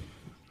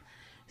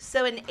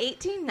 So in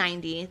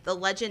 1890, the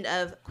legend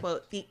of,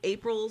 quote, the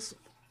April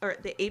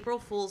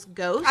Fool's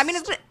ghost... I was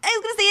going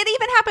to say, it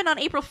even happened on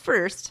April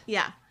 1st.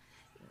 Yeah.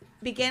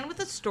 Began with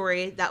a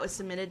story that was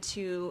submitted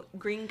to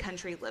Green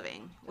Country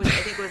Living, which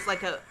I think was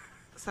like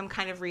some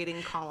kind of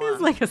reading column. It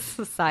was like a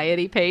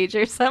society page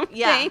or something.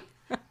 Yeah.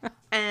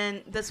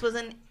 And this was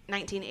in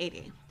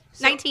 1980.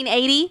 So,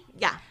 1980?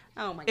 Yeah.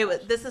 Oh my gosh.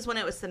 This is when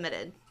it was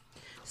submitted.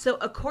 So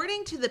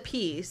according to the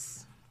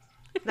piece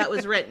that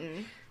was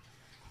written,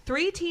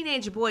 3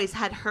 teenage boys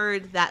had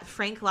heard that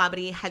Frank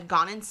Labadie had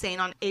gone insane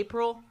on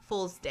April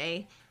Fool's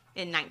Day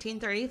in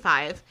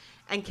 1935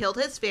 and killed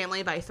his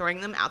family by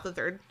throwing them out the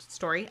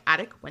 3rd-story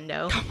attic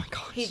window. Oh my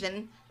gosh. He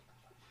then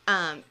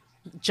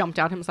jumped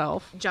out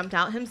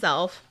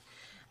himself.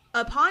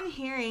 Upon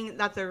hearing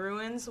that the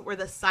ruins were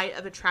the site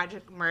of a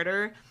tragic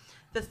murder,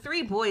 the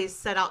 3 boys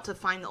set out to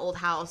find the old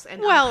house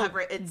and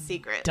uncover its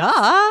secrets. Duh.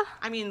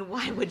 I mean,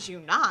 why would you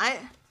not?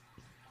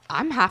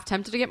 I'm half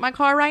tempted to get my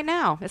car right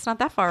now. It's not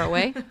that far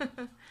away.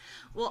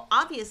 Well,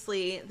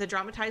 obviously, the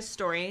dramatized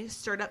story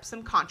stirred up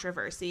some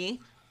controversy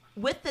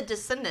with the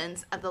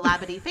descendants of the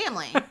Labadie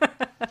family.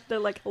 They're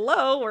like,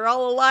 hello, we're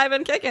all alive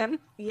and kicking.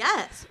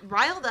 Yes,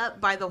 riled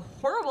up by the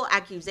horrible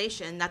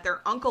accusation that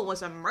their uncle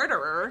was a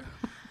murderer,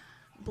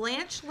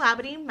 Blanche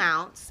Labadie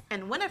Mounts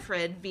and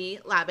Winifred V.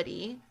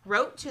 Labadie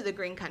wrote to the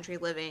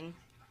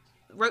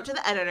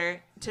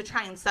editor to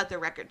try and set the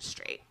record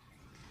straight.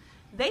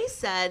 They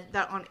said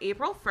that on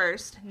April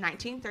 1st,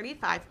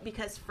 1935,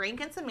 because Frank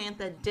and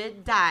Samantha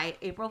did die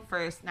April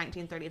 1st,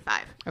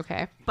 1935.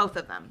 Okay. Both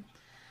of them.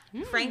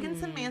 Frank and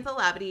Samantha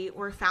Labadie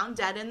were found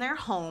dead in their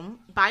home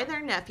by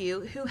their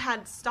nephew, who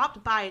had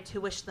stopped by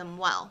to wish them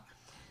well.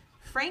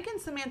 Frank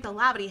and Samantha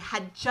Labadie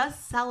had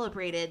just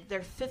celebrated their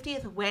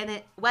 50th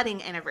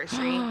wedding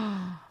anniversary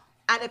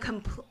at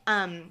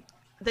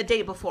the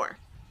day before.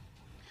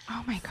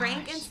 Oh my gosh.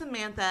 Frank and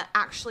Samantha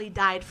actually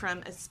died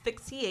from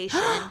asphyxiation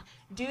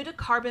due to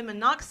carbon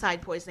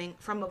monoxide poisoning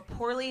from a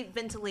poorly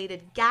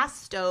ventilated gas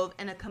stove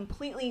in a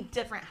completely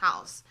different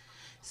house.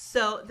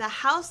 So the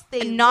house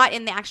not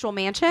in the actual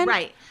mansion?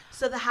 Right.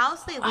 So the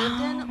house they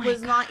lived in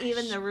was not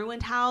even the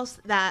ruined house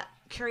that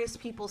curious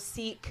people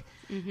seek,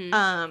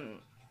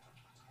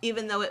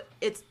 even though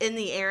it's in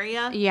the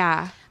area.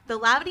 Yeah. The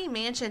Labadie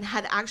mansion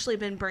had actually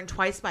been burned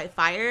twice by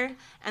fire,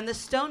 and the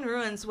stone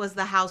ruins was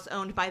the house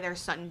owned by their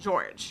son,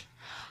 George.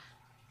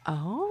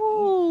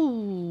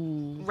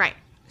 Oh. Right.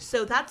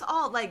 So that's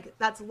all,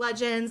 that's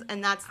legends,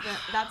 and that's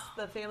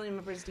the family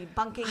members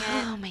debunking it.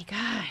 Oh, my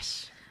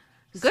gosh.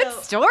 Good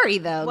story,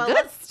 though.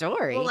 Good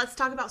story. Well, let's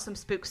talk about some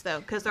spooks, though,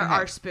 because there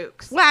are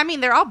spooks. Well, I mean,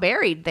 they're all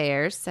buried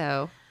there,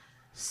 so...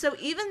 So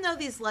even though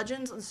these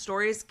legends and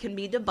stories can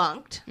be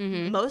debunked,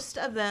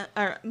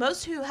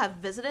 most who have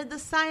visited the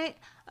site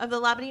of the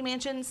Labadie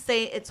mansion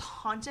say it's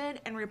haunted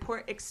and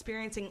report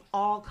experiencing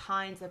all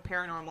kinds of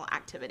paranormal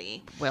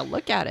activity. Well,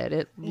 look at it.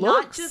 It looks...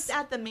 Not just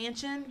at the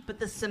mansion, but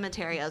the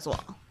cemetery as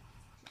well.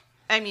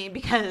 I mean,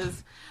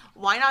 because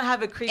why not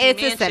have a creepy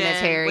mansion a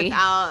cemetery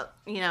without,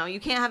 you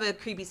can't have a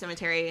creepy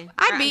cemetery.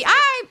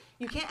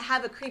 You can't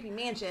have a creepy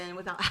mansion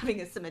without having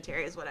a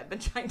cemetery is what I've been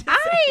trying to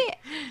say.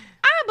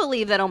 I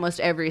believe that almost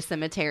every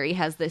cemetery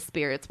has the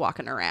spirits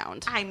walking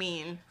around. I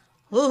mean,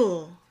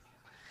 ooh.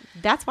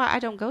 That's why I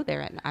don't go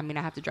there at night. I mean,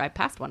 I have to drive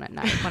past one at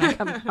night when I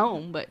come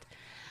home, but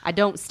I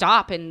don't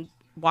stop and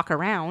walk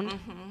around.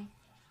 Mm-hmm.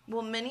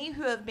 Well, many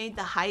who have made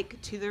the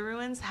hike to the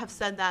ruins have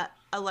said that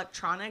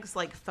electronics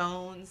like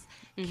phones,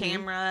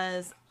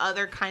 cameras,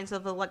 other kinds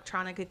of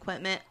electronic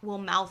equipment will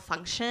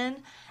malfunction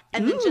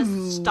and then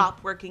just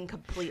stop working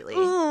completely.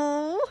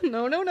 Oh,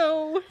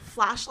 no.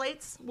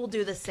 Flashlights will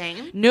do the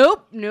same.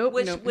 Nope.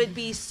 Which would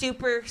be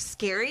super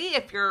scary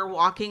if you're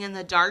walking in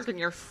the dark and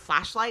your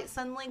flashlight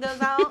suddenly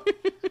goes out.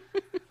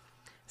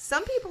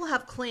 Some people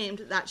have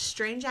claimed that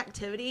strange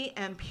activity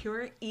and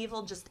pure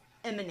evil just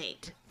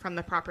emanate from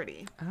the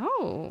property.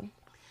 Oh.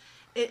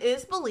 It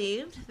is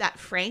believed that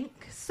Frank,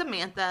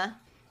 Samantha,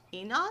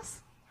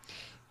 Enos,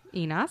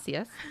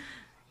 yes.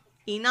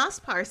 Enos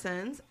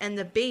Parsons, and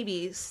the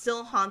baby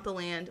still haunt the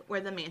land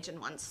where the mansion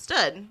once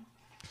stood.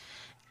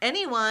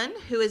 Anyone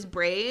who is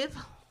brave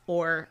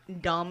or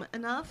dumb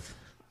enough,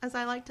 as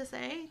I like to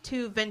say,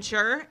 to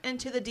venture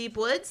into the deep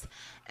woods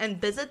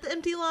and visit the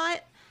empty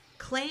lot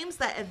claims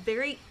that a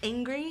very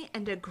angry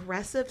and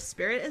aggressive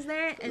spirit is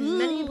there, and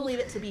many believe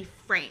it to be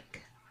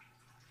Frank.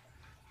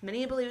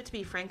 Many believe it to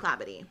be Frank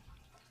Labadie.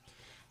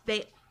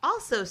 They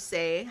also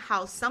say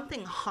how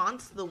something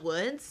haunts the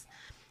woods,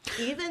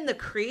 even the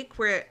creek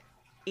where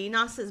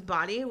Enos's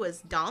body was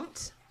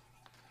dumped.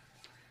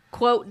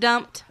 Quote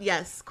dumped?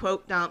 Yes,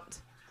 quote dumped.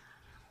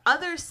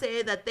 Others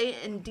say that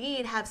they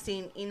indeed have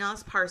seen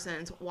Enos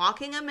Parsons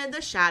walking amid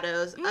the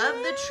shadows of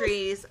the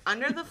trees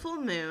under the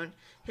full moon,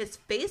 his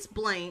face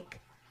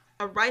blank,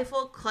 a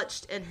rifle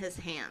clutched in his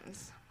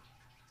hands.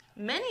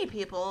 Many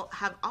people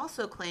have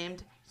also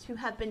claimed to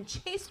have been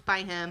chased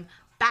by him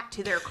back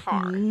to their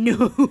car.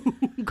 No.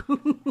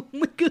 Oh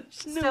my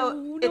gosh, no.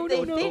 So if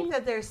they think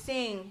that they're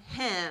seeing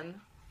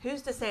him,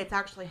 who's to say it's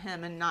actually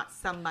him and not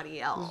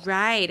somebody else?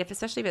 Right.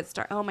 Especially if it's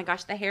dark. Oh my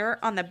gosh, the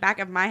hair on the back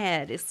of my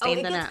head is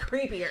standing up. It gets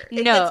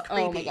creepier.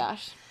 Oh my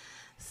gosh.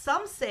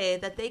 Some say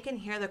that they can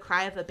hear the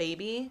cry of a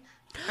baby,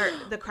 or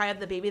the cry of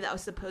the baby that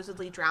was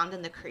supposedly drowned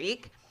in the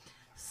creek.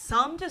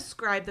 Some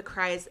describe the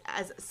cries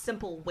as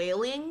simple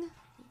wailing,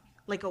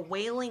 like a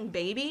wailing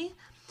baby,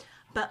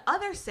 but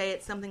others say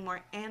it's something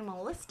more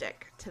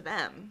animalistic to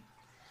them.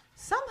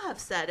 Some have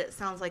said it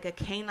sounds like a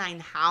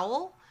canine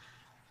howl,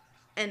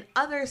 and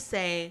others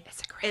say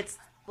it's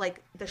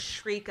like the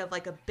shriek of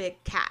like a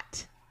big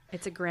cat.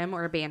 It's a grim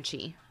or a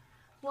banshee.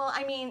 Well,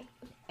 I mean,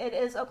 it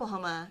is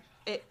Oklahoma.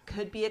 It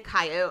could be a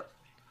coyote.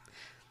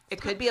 It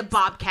could be a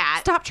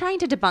bobcat. Stop trying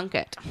to debunk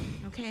it.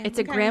 Okay. It's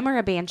a grim or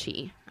a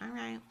banshee. All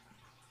right.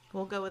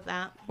 We'll go with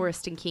that. Or a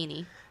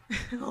stinkini.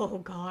 Oh,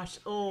 gosh.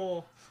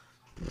 Oh.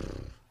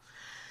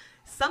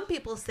 Some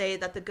people say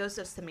that the ghost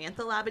of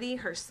Samantha Labadie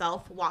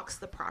herself walks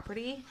the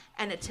property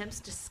and attempts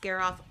to scare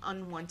off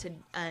unwanted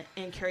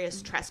and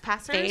curious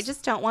trespassers. They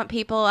just don't want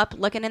people up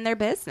looking in their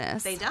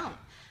business. They don't.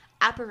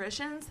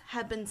 Apparitions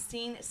have been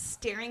seen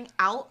staring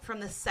out from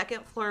the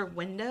second floor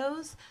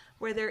windows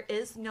where there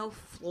is no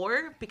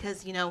floor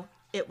because,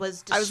 it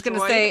was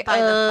destroyed by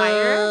the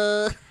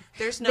fire.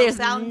 There's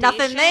foundation.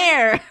 Nothing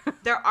there.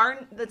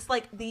 It's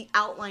like the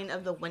outline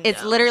of the window.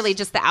 It's literally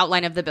just the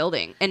outline of the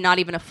building and not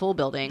even a full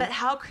building. But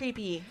how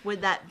creepy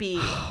would that be?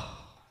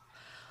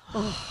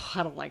 Oh,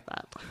 I don't like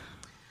that.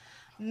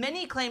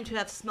 Many claim to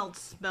have smelled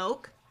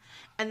smoke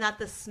and that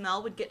the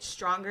smell would get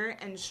stronger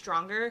and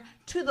stronger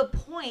to the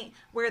point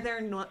where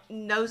their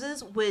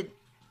noses would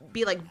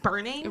be like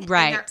burning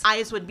right. and their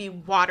eyes would be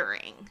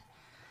watering.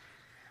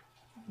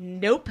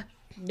 Nope.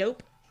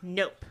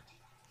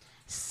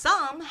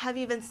 Some have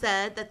even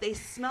said that they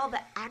smell the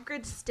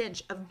acrid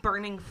stench of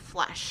burning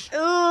flesh.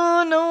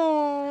 Oh,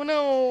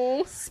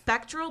 no.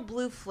 Spectral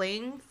blue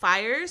flame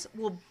fires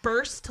will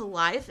burst to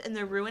life in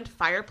the ruined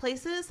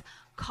fireplaces,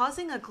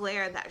 causing a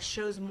glare that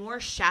shows more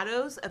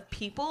shadows of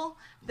people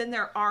than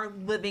there are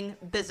living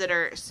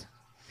visitors.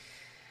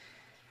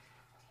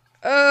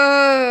 Oh.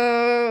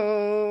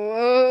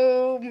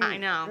 I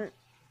know.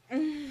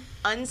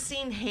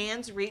 Unseen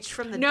hands reach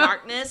from the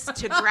darkness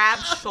to grab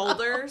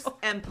shoulders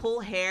and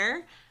pull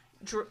hair,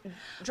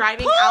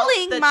 driving out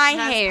the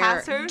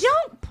trespassers.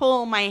 Don't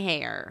pull my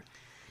hair.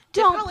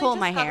 Don't pull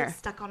my hair. Got it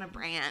stuck on a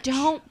branch.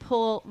 Don't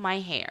pull my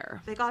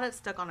hair. They got it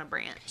stuck on a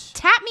branch.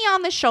 Tap me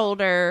on the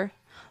shoulder.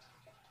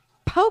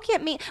 Poke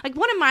at me. Like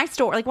one of my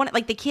store,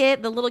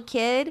 the little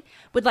kid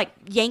would like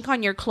yank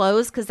on your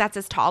clothes because that's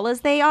as tall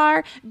as they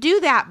are. Do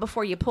that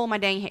before you pull my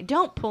dang hair.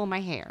 Don't pull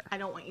my hair. I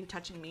don't want you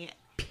touching me.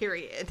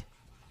 Period.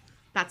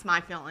 That's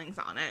my feelings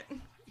on it.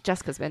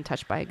 Jessica's been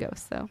touched by a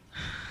ghost, though.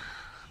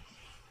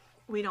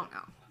 We don't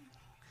know.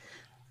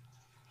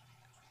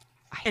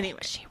 Anyway,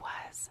 she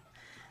was.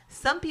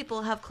 Some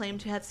people have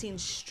claimed to have seen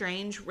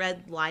strange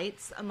red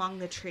lights among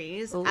the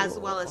trees, Ooh. as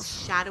well as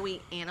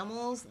shadowy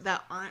animals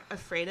that aren't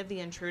afraid of the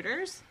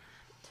intruders.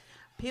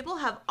 People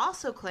have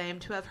also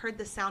claimed to have heard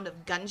the sound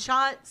of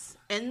gunshots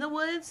in the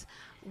woods,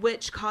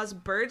 which cause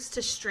birds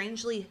to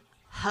strangely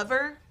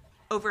hover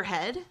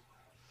overhead.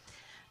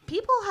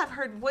 People have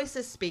heard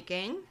voices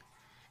speaking,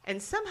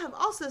 and some have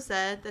also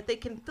said that they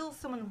can feel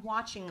someone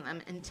watching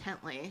them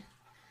intently.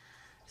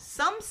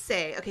 Some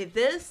say, okay,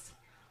 this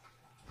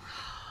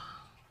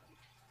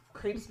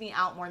creeps me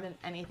out more than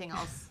anything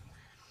else.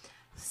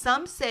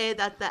 Some say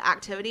that the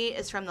activity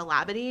is from the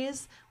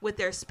Labadies, with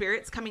their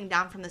spirits coming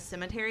down from the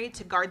cemetery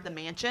to guard the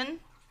mansion.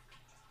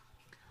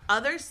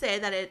 Others say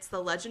that it's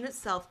the legend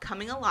itself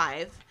coming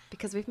alive.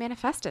 Because we've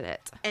manifested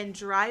it. And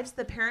drives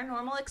the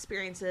paranormal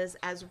experiences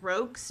as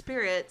rogue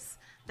spirits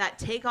that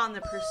take on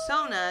the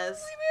personas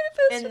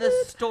in the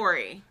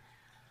story.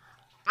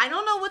 I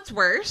don't know what's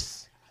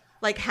worse,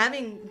 like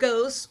having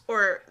ghosts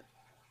or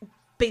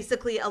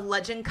basically a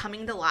legend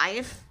coming to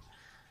life.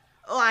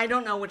 Oh, I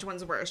don't know which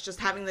one's worse, just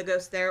having the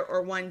ghost there,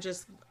 or one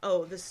just,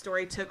 oh, this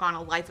story took on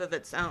a life of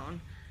its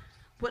own.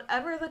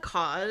 Whatever the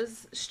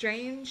cause,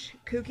 strange,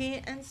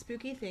 kooky, and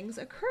spooky things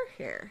occur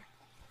here.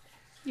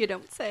 You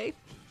don't say.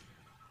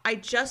 I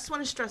just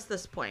want to stress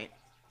this point.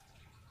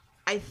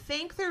 I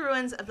think the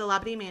ruins of the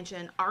Labadie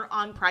Mansion are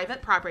on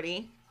private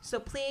property, so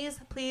please,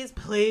 please,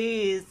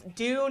 please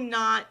do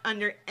not,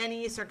 under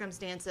any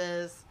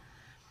circumstances,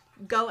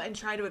 go and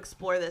try to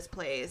explore this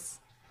place,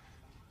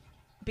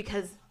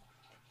 because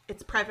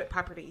it's private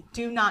property.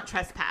 Do not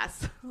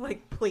trespass.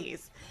 Like,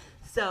 please.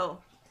 So,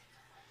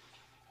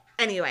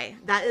 anyway,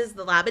 that is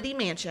the Labadie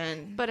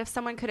Mansion. But if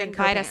someone could in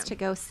invite us Copan. to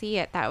go see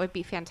it, that would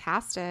be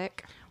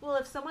fantastic. Well,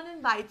 if someone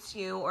invites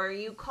you or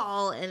you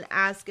call and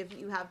ask if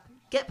you have,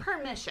 get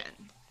permission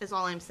is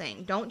all I'm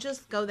saying. Don't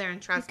just go there and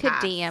You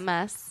trespass. could DM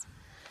us.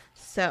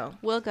 So,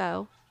 We'll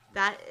go.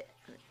 that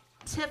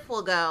tip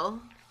will go.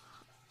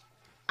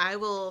 I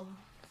will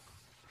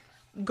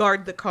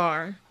guard the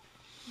car.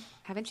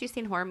 Haven't you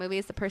seen horror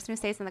movies? The person who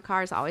stays in the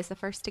car is always the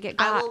first to get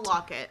got. I will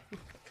lock it.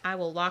 I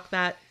will lock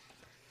that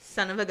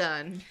son of a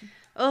gun.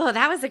 Oh,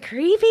 that was a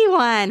creepy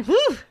one.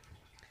 Whew.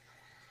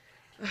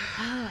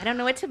 Oh, I don't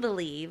know what to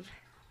believe.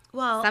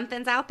 Well,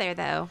 Something's out there,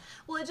 though.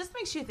 Well, it just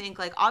makes you think,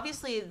 like,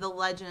 obviously the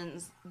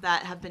legends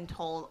that have been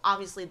told,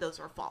 obviously those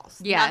are false.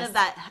 Yes. None of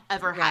that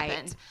ever Right.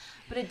 happened.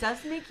 But it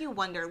does make you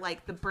wonder,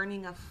 like, the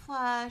burning of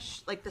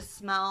flesh, like the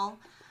smell.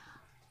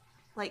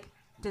 Like,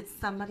 did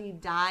somebody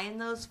die in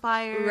those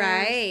fires?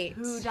 Right.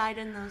 Who died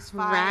in those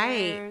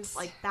fires?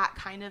 Like, that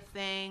kind of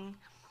thing.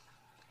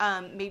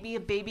 Maybe a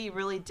baby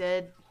really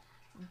did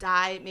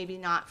die, maybe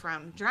not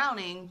from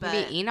drowning, but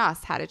Maybe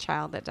Enos had a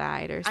child that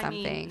died or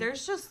something. I mean,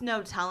 there's just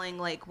no telling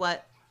like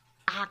what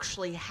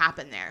actually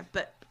happened there,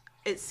 but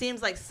it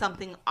seems like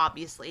something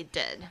obviously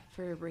did.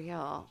 For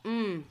real.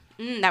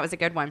 That was a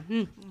good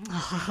one.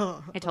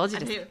 I told you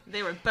to.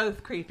 They were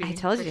both creepy. I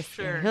told you to.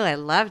 sure. I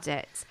loved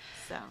it.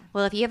 So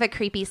Well, if you have a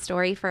creepy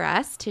story for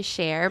us to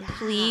share,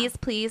 please,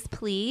 please,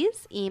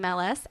 please email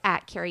us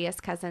at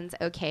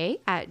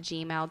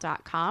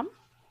curiouscousinsok@gmail.com.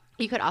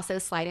 You could also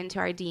slide into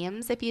our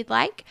DMs if you'd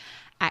like,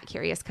 at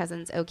Curious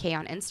Cousins OK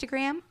on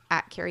Instagram,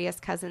 at Curious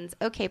Cousins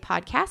OK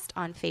Podcast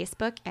on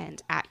Facebook,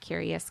 and at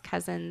Curious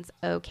Cousins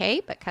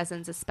OK, but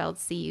Cousins is spelled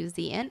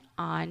C-U-Z-N,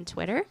 on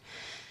Twitter.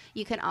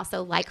 You can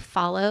also like,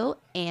 follow,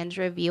 and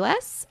review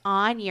us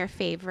on your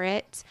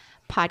favorite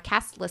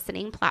podcast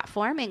listening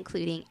platform,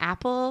 including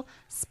Apple,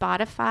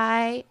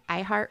 Spotify,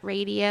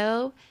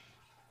 iHeartRadio,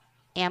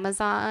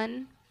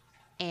 Amazon,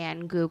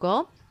 and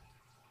Google.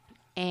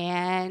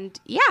 And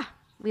yeah,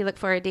 we look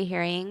forward to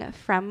hearing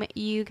from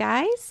you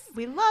guys.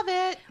 we love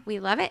it. We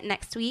love it.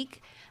 Next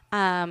week,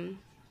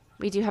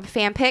 we do have a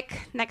fan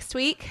pick next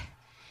week.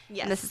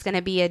 Yes. And this is going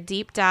to be a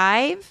deep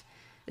dive.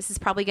 This is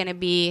probably going to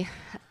be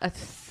a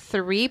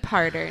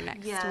 3-parter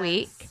next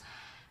week.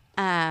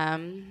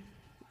 And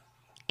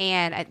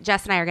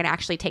Jess and I are going to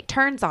actually take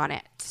turns on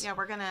it. Yeah,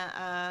 we're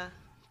gonna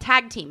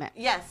Tag team it.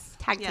 yes.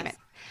 Tag team yes. it.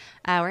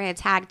 We're going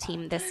to tag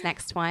team this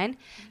next one.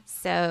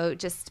 So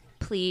just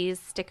please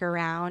stick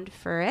around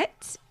for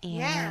it.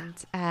 And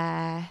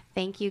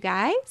thank you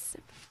guys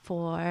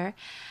for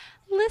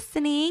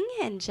listening.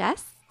 And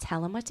Jess,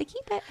 tell them what to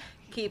keep it.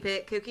 Keep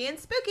it kooky and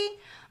spooky.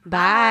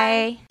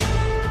 Bye.